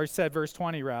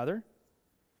 20 rather,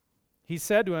 he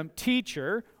said to him,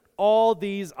 Teacher, all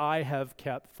these I have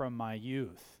kept from my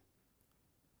youth.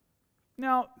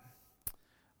 Now,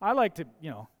 I like to,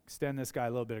 extend this guy a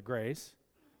little bit of grace.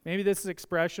 Maybe this is an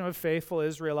expression of a faithful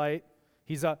Israelite.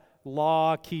 He's a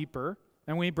law keeper.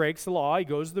 And when he breaks the law, he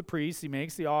goes to the priest, he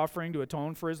makes the offering to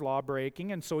atone for his law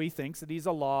breaking, and so he thinks that he's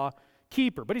a law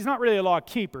keeper. But he's not really a law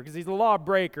keeper because he's a law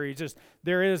breaker.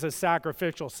 There is a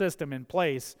sacrificial system in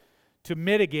place to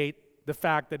mitigate the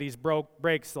fact that he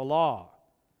breaks the law.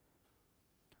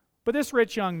 But this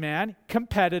rich young man,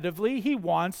 competitively, he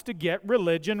wants to get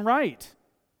religion right.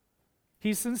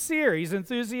 He's sincere, he's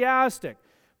enthusiastic,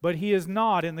 but he is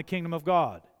not in the kingdom of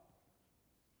God.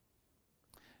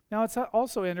 Now, it's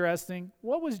also interesting,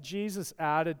 what was Jesus'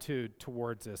 attitude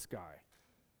towards this guy?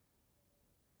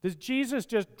 Does Jesus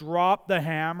just drop the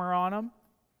hammer on him?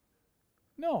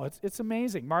 No, it's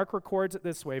amazing. Mark records it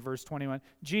this way, verse 21.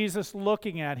 Jesus,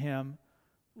 looking at him,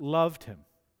 loved him.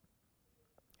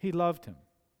 He loved him.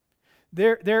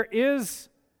 There is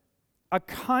a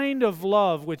kind of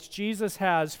love which Jesus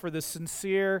has for the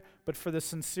sincere, but for the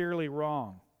sincerely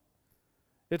wrong.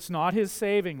 It's not his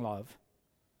saving love,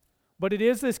 but it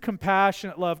is this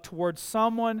compassionate love towards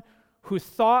someone who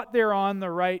thought they're on the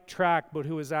right track, but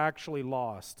who is actually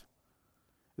lost.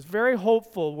 It's very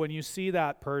hopeful when you see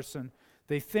that person.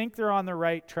 They think they're on the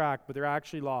right track, but they're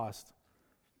actually lost.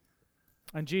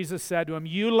 And Jesus said to him,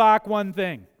 "You lack one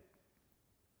thing.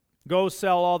 Go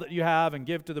sell all that you have and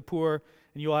give to the poor,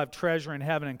 and you will have treasure in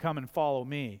heaven, and come and follow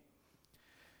me."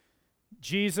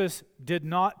 Jesus did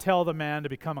not tell the man to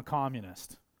become a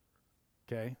communist.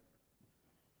 Okay?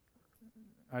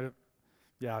 I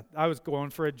was going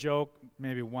for a joke.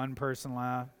 Maybe one person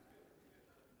laughed.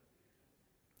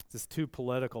 It's too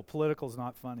political. Political's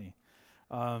not funny.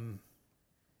 The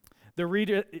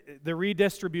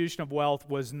redistribution of wealth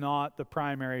was not the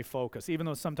primary focus, even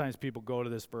though sometimes people go to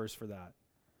this verse for that.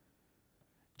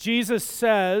 Jesus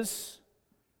says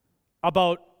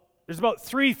there's about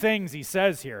three things he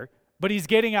says here, but he's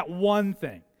getting at one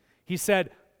thing. He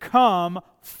said, "Come,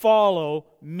 follow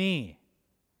me."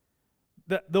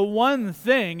 The one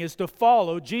thing is to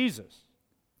follow Jesus.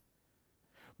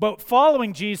 But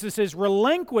following Jesus is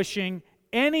relinquishing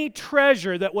any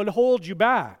treasure that would hold you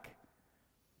back.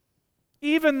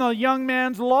 Even the young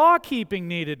man's law-keeping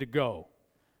needed to go.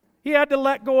 He had to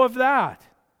let go of that.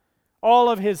 All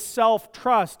of his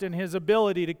self-trust and his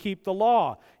ability to keep the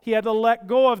law. He had to let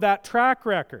go of that track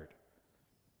record.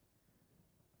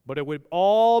 But it would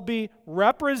all be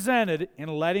represented in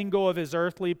letting go of his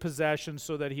earthly possessions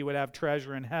so that he would have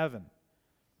treasure in heaven.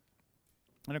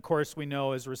 And of course, we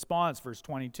know his response, verse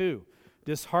 22.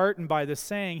 Disheartened by the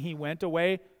saying, he went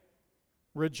away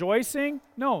rejoicing?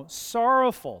 No,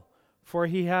 sorrowful, for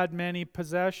he had many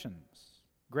possessions,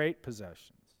 great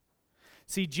possessions.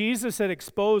 See, Jesus had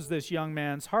exposed this young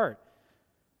man's heart.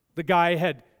 The guy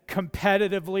had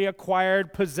competitively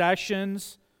acquired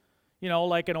possessions,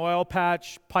 like an oil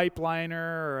patch pipeliner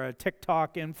or a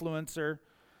TikTok influencer.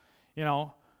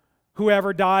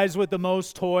 Whoever dies with the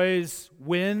most toys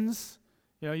wins.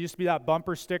 It used to be that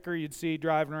bumper sticker you'd see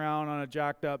driving around on a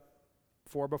jacked up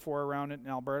 4x4 around it in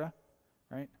Alberta,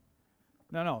 right?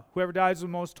 No. Whoever dies with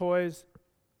the most toys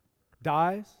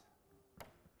dies,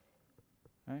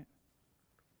 right?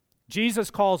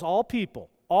 Jesus calls all people,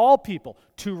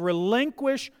 to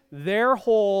relinquish their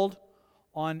hold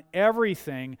on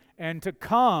everything and to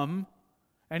come,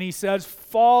 and he says,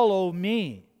 follow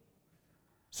me.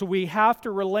 So we have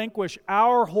to relinquish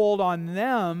our hold on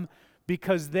them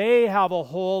because they have a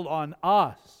hold on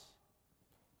us.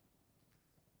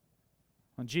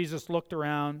 When Jesus looked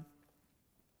around,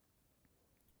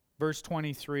 verse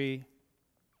 23,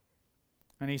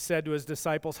 and he said to his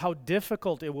disciples, how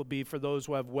difficult it will be for those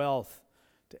who have wealth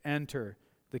to enter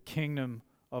the kingdom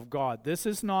of God. This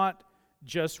is not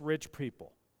just rich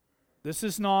people. This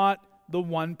is not the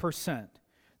 1%.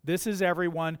 This is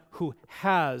everyone who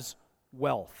has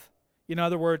wealth. In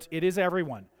other words, it is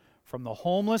everyone, from the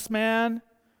homeless man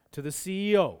to the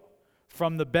CEO,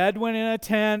 from the Bedouin in a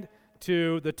tent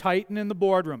to the Titan in the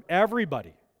boardroom,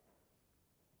 everybody.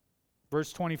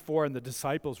 Verse 24, and the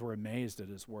disciples were amazed at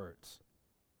his words.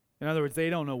 In other words, they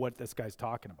don't know what this guy's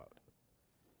talking about.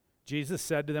 Jesus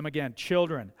said to them again,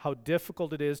 children, how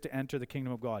difficult it is to enter the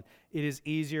kingdom of God. It is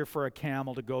easier for a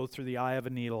camel to go through the eye of a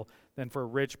needle than for a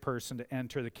rich person to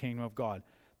enter the kingdom of God.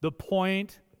 The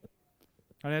point,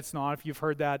 and it's not, if you've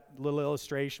heard that little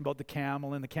illustration about the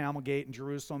camel in the camel gate in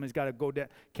Jerusalem, he's got to go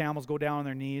camels go down on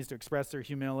their knees to express their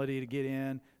humility to get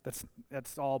in.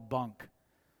 That's all bunk.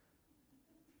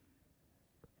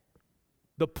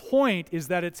 The point is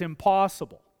that it's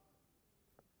impossible.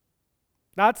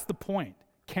 That's the point.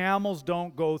 Camels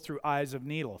don't go through eyes of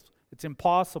needles. It's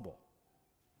impossible.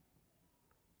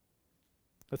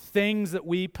 The things that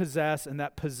we possess and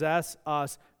that possess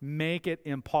us make it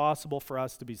impossible for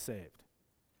us to be saved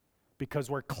because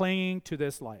we're clinging to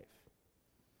this life.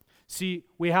 See,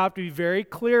 we have to be very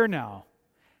clear now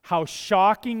how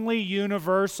shockingly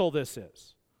universal this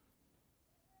is.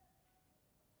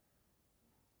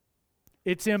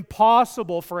 It's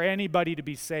impossible for anybody to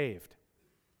be saved.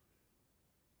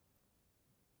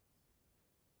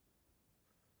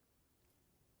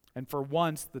 And for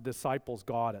once, the disciples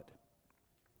got it.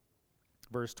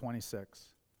 Verse 26.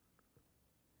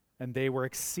 And they were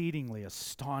exceedingly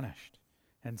astonished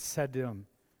and said to him,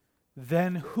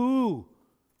 then who?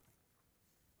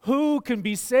 Who can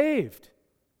be saved?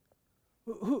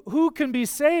 Who can be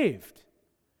saved?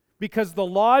 Because the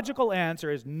logical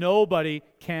answer is nobody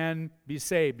can be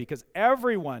saved, because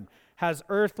everyone has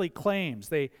earthly claims.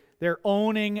 They're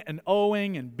owning and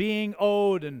owing and being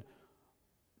owed and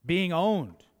being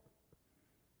owned.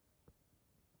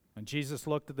 And Jesus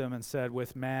looked at them and said,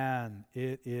 with man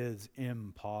it is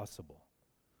impossible,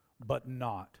 but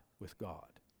not with God.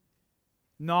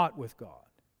 Not with God.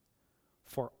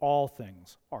 For all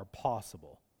things are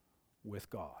possible with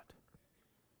God.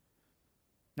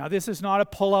 Now, this is not a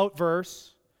pull-out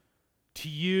verse to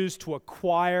use to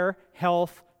acquire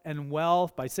health and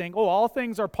wealth by saying, oh, all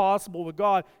things are possible with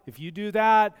God. If you do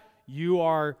that, you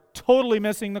are totally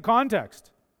missing the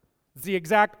context. It's the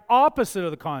exact opposite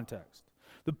of the context.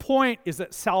 The point is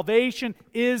that salvation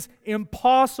is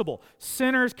impossible.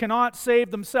 Sinners cannot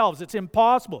save themselves. It's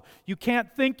impossible. You can't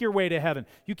think your way to heaven.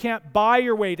 You can't buy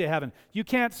your way to heaven. You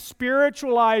can't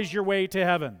spiritualize your way to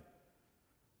heaven.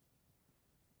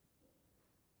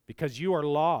 Because you are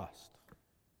lost.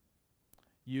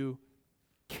 You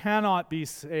cannot be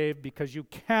saved because you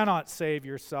cannot save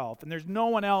yourself. And there's no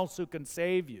one else who can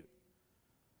save you.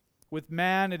 With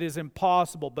man it is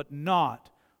impossible, but not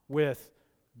with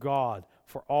God.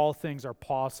 For all things are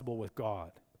possible with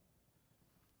God.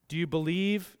 Do you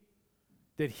believe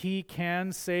that He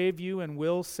can save you and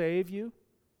will save you?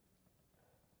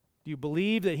 Do you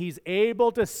believe that He's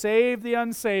able to save the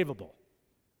unsavable?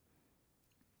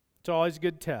 It's always a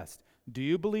good test. Do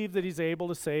you believe that He's able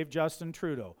to save Justin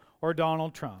Trudeau or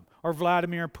Donald Trump or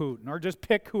Vladimir Putin, or just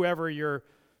pick whoever your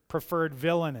preferred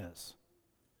villain is?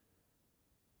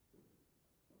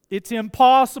 It's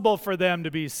impossible for them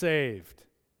to be saved.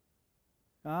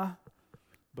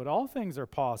 But all things are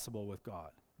possible with God.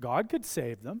 God could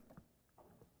save them.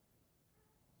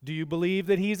 Do you believe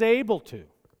that He's able to?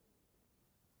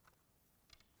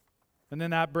 And then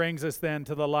that brings us then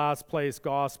to the last place,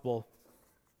 gospel.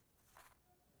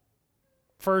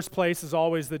 First place is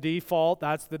always the default.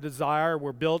 That's the desire.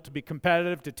 We're built to be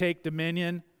competitive, to take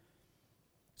dominion.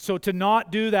 So to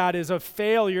not do that is a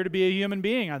failure to be a human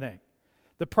being, I think.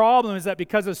 The problem is that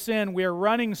because of sin, we are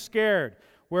running scared.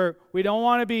 We don't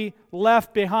want to be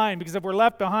left behind, because if we're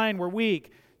left behind, we're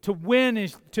weak. To win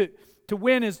is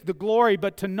the glory,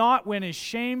 but to not win is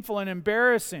shameful and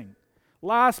embarrassing.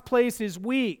 Last place is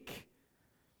weak.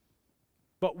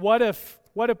 But what if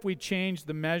we change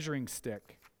the measuring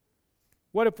stick?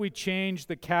 What if we changed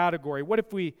the category? What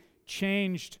if we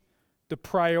changed the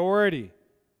priority?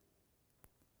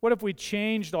 What if we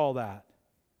changed all that?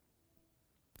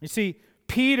 You see,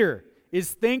 Peter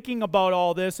is thinking about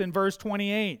all this in verse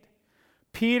 28.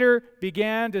 Peter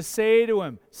began to say to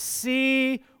him,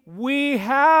 "See, we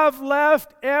have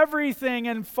left everything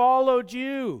and followed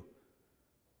you."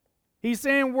 He's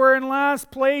saying we're in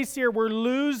last place here. We're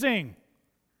losing.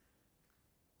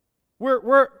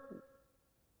 We're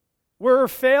a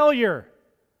failure.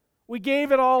 We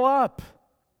gave it all up.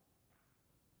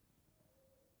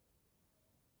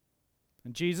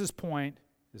 And Jesus' point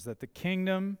is that the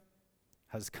kingdom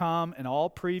has come, and all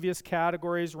previous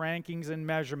categories, rankings, and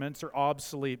measurements are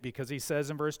obsolete, because he says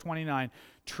in verse 29,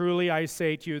 "Truly I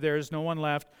say to you, there is no one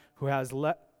who has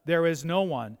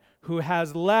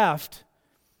left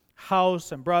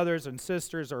house and brothers and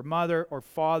sisters or mother or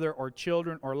father or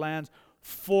children or lands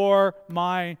for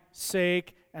my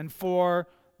sake and for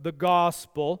the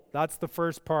gospel." That's the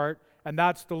first part, and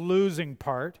that's the losing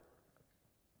part.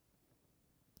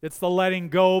 It's the letting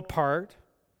go part.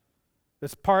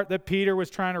 This part that Peter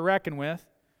was trying to reckon with.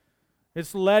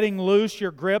 It's letting loose your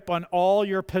grip on all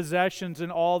your possessions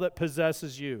and all that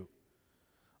possesses you.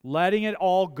 Letting it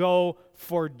all go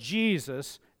for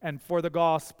Jesus and for the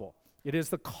gospel. It is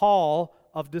the call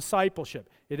of discipleship.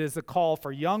 It is the call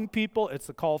for young people. It's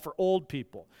the call for old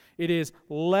people. It is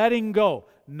letting go.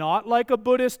 Not like a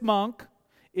Buddhist monk.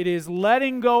 It is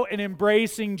letting go and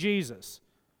embracing Jesus.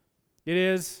 It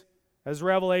is, as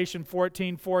Revelation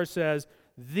 14:4 says,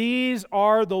 "These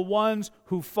are the ones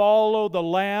who follow the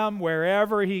Lamb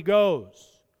wherever He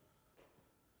goes."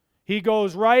 He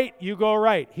goes right, you go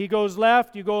right. He goes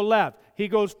left, you go left. He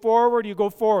goes forward, you go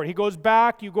forward. He goes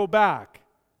back, you go back.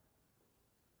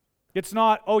 It's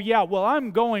not, "Oh yeah, well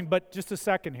I'm going, but just a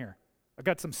second here. I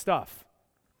got some stuff."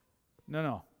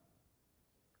 No.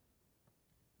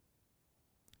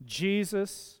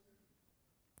 Jesus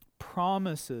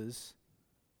promises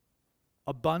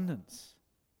abundance.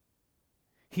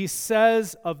 He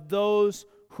says of those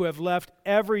who have left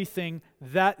everything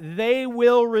that they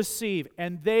will receive,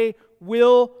 and they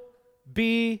will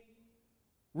be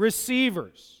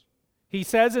receivers. He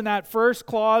says in that first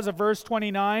clause of verse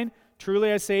 29,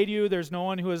 "Truly I say to you, there's no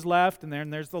one who has left," and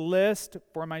then there's the list,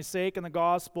 "for my sake and the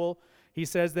gospel." He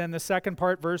says then the second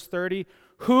part, verse 30,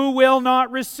 who will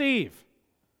not receive?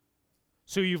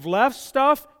 So you've left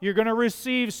stuff, you're going to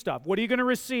receive stuff. What are you going to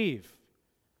receive?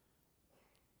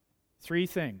 3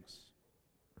 things.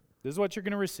 This is what you're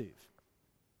going to receive.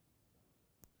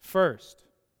 First,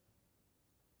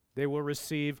 they will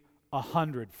receive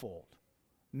 100-fold.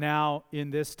 Now,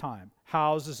 in this time,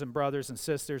 houses and brothers and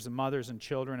sisters and mothers and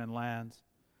children and lands.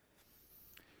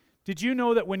 Did you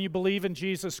know that when you believe in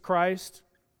Jesus Christ,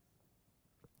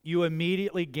 you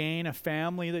immediately gain a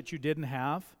family that you didn't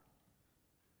have?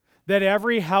 That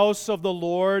every house of the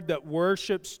Lord that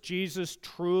worships Jesus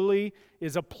truly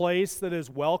is a place that is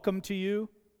welcome to you?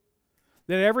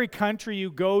 That every country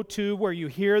you go to where you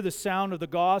hear the sound of the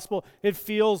gospel, it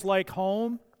feels like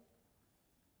home?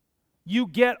 You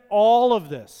get all of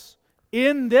this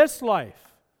in this life.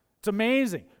 It's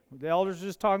amazing. The elders were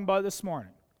just talking about it this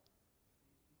morning.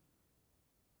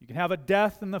 You can have a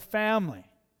death in the family,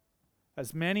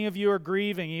 as many of you are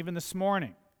grieving even this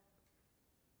morning.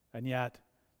 And yet,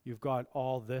 you've got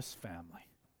all this family.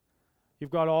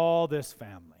 You've got all this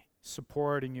family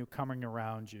supporting you, coming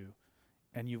around you.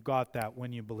 And you've got that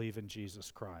when you believe in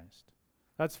Jesus Christ.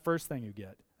 That's the first thing you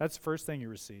get. That's the first thing you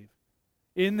receive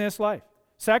in this life.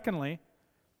 Secondly,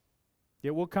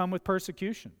 it will come with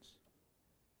persecutions.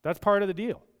 That's part of the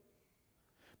deal.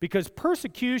 Because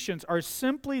persecutions are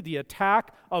simply the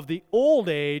attack of the old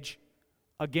age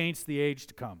against the age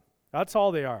to come. That's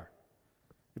all they are.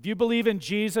 If you believe in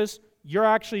Jesus, you're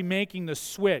actually making the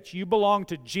switch. You belong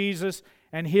to Jesus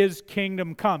and His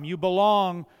kingdom come. You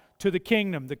belong to the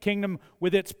kingdom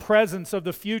with its presence of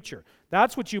the future.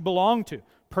 That's what you belong to.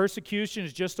 Persecution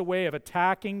is just a way of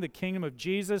attacking the kingdom of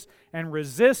Jesus and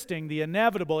resisting the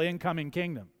inevitable incoming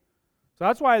kingdom. So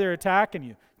that's why they're attacking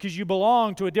you, because you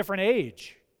belong to a different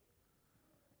age.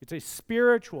 It's a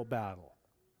spiritual battle.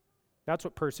 That's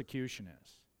what persecution is.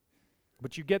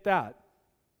 But you get that.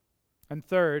 And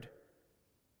third,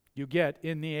 you get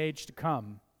in the age to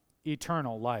come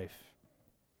eternal life.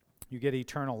 You get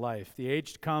eternal life. The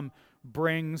age to come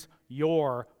brings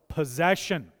your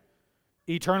possession.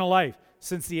 Eternal life.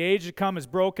 Since the age to come is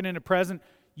broken into present,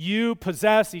 you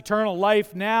possess eternal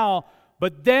life now,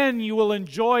 but then you will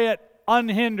enjoy it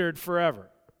unhindered forever.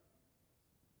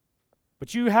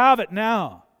 But you have it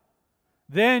now.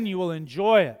 Then you will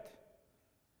enjoy it.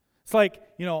 It's like,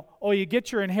 you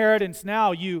get your inheritance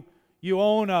now. You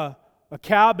own a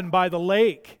cabin by the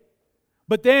lake.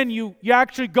 But then you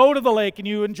actually go to the lake and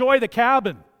you enjoy the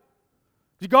cabin.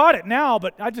 You got it now,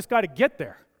 but I just got to get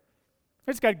there.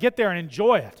 I just got to get there and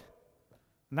enjoy it.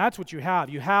 And that's what you have.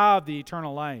 You have the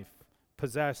eternal life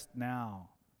possessed now.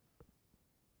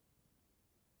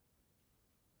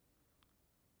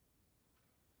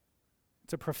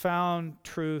 It's a profound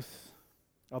truth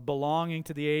of belonging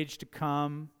to the age to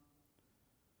come.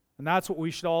 And that's what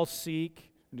we should all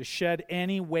seek, and to shed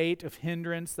any weight of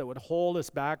hindrance that would hold us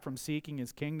back from seeking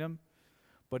His kingdom.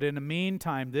 But in the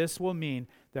meantime, this will mean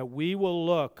that we will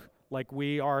look like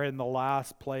we are in the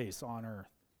last place on earth.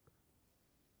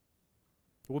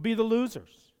 We'll be the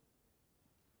losers.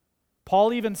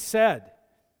 Paul even said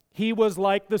he was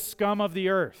like the scum of the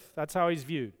earth. That's how he's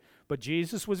viewed. But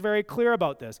Jesus was very clear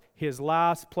about this. His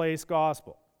last place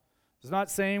gospel. It's not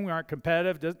saying we aren't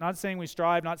competitive, not saying we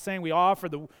strive, not saying we offer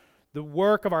the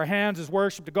work of our hands as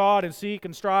worship to God and seek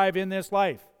and strive in this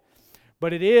life.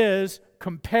 But it is,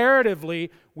 comparatively,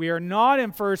 we are not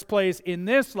in first place in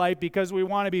this life because we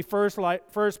want to be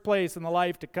first place in the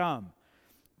life to come.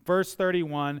 Verse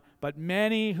 31, but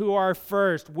many who are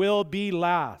first will be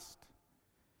last,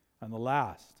 and the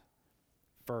last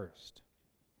first.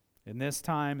 In this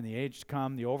time, in the age to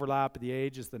come, the overlap of the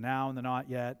ages, the now and the not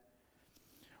yet.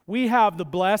 We have the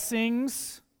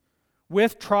blessings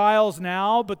with trials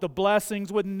now, but the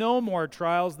blessings with no more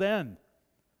trials then.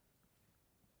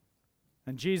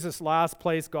 And Jesus' last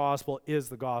place gospel is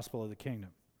the gospel of the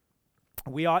kingdom.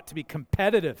 We ought to be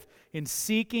competitive in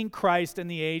seeking Christ in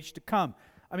the age to come.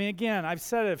 I mean, again, I've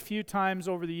said it a few times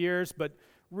over the years, but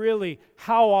really,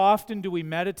 how often do we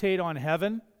meditate on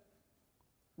heaven?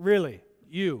 Really,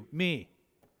 you, me,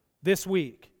 this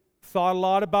week. Thought a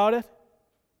lot about it?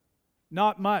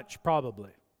 Not much,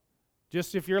 probably.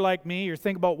 Just if you're like me, you're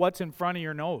thinking about what's in front of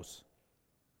your nose.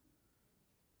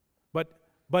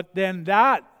 But then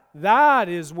that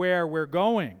is where we're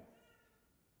going.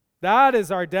 That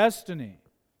is our destiny.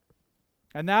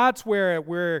 And that's where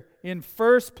we're in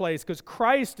first place, because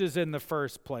Christ is in the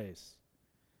first place.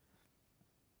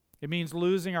 It means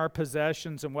losing our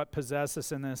possessions and what possess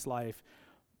us in this life.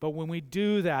 But when we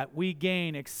do that, we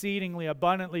gain exceedingly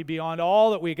abundantly beyond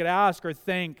all that we could ask or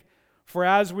think. For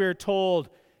as we are told,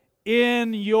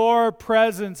 In your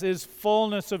presence is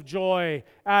fullness of joy.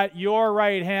 At your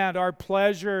right hand are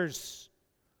pleasures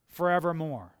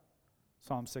forevermore.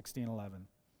 Psalm 16:11.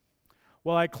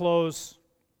 Well, I close,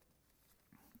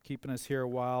 keeping us here a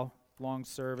while. Long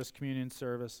service, communion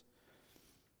service.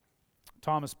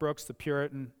 Thomas Brooks, the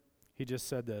Puritan, he just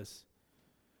said this: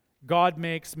 God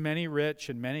makes many rich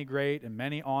and many great and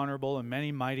many honorable and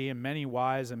many mighty and many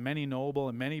wise and many noble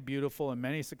and many beautiful and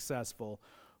many successful,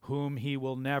 whom he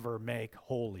will never make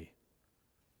holy.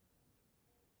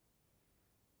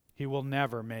 He will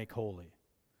never make holy.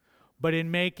 But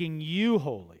in making you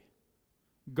holy,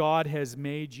 God has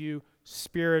made you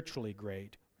spiritually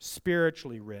great,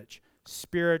 spiritually rich,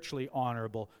 spiritually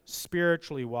honorable,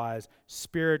 spiritually wise,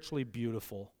 spiritually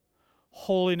beautiful.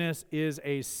 Holiness is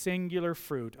a singular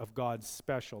fruit of God's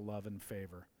special love and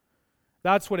favor.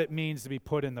 That's what it means to be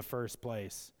put in the first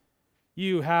place.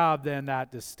 You have then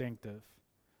that distinctive.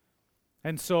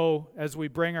 And so, as we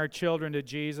bring our children to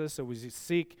Jesus, as we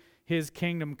seek His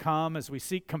kingdom come, as we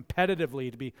seek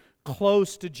competitively to be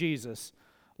close to Jesus,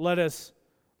 let us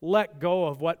let go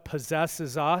of what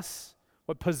possesses us,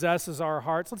 what possesses our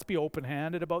hearts. Let's be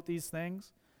open-handed about these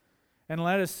things. And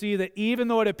let us see that even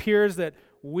though it appears that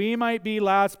we might be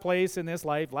last place in this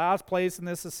life, last place in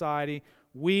this society,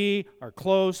 we are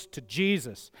close to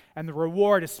Jesus. And the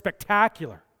reward is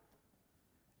spectacular.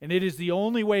 And it is the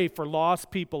only way for lost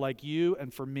people like you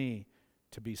and for me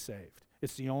to be saved.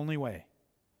 It's the only way.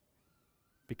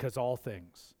 Because all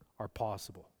things are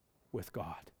possible with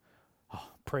God.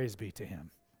 Oh, praise be to Him.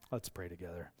 Let's pray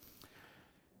together.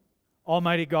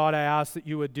 Almighty God, I ask that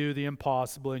you would do the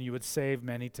impossible and you would save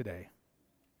many today.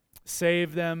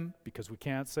 Save them because we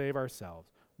can't save ourselves.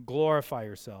 Glorify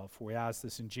yourself. We ask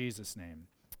this in Jesus' name.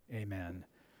 Amen.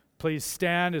 Please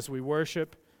stand as we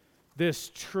worship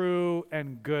this true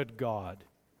and good God.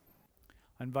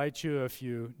 I invite you, if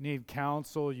you need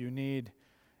counsel, you need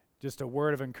just a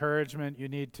word of encouragement, you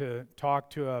need to talk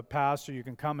to a pastor, you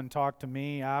can come and talk to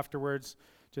me afterwards.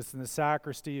 Just in the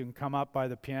sacristy, you can come up by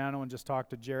the piano and just talk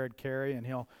to Jared Carey, and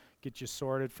he'll get you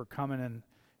sorted for coming, and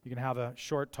you can have a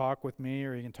short talk with me,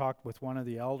 or you can talk with one of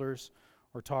the elders,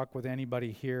 or talk with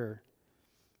anybody here.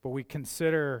 But we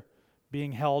consider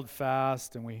being held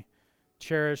fast, and we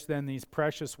cherish then these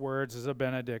precious words as a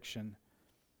benediction.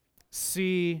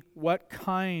 See what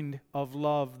kind of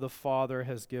love the Father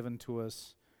has given to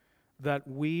us, that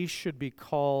we should be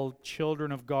called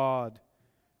children of God,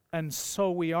 and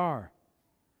so we are.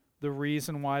 The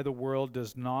reason why the world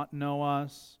does not know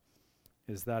us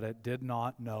is that it did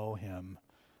not know Him.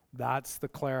 That's the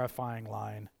clarifying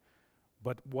line.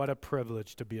 But what a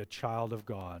privilege to be a child of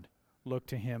God. Look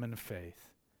to Him in faith.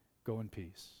 Go in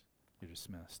peace. You're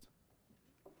dismissed.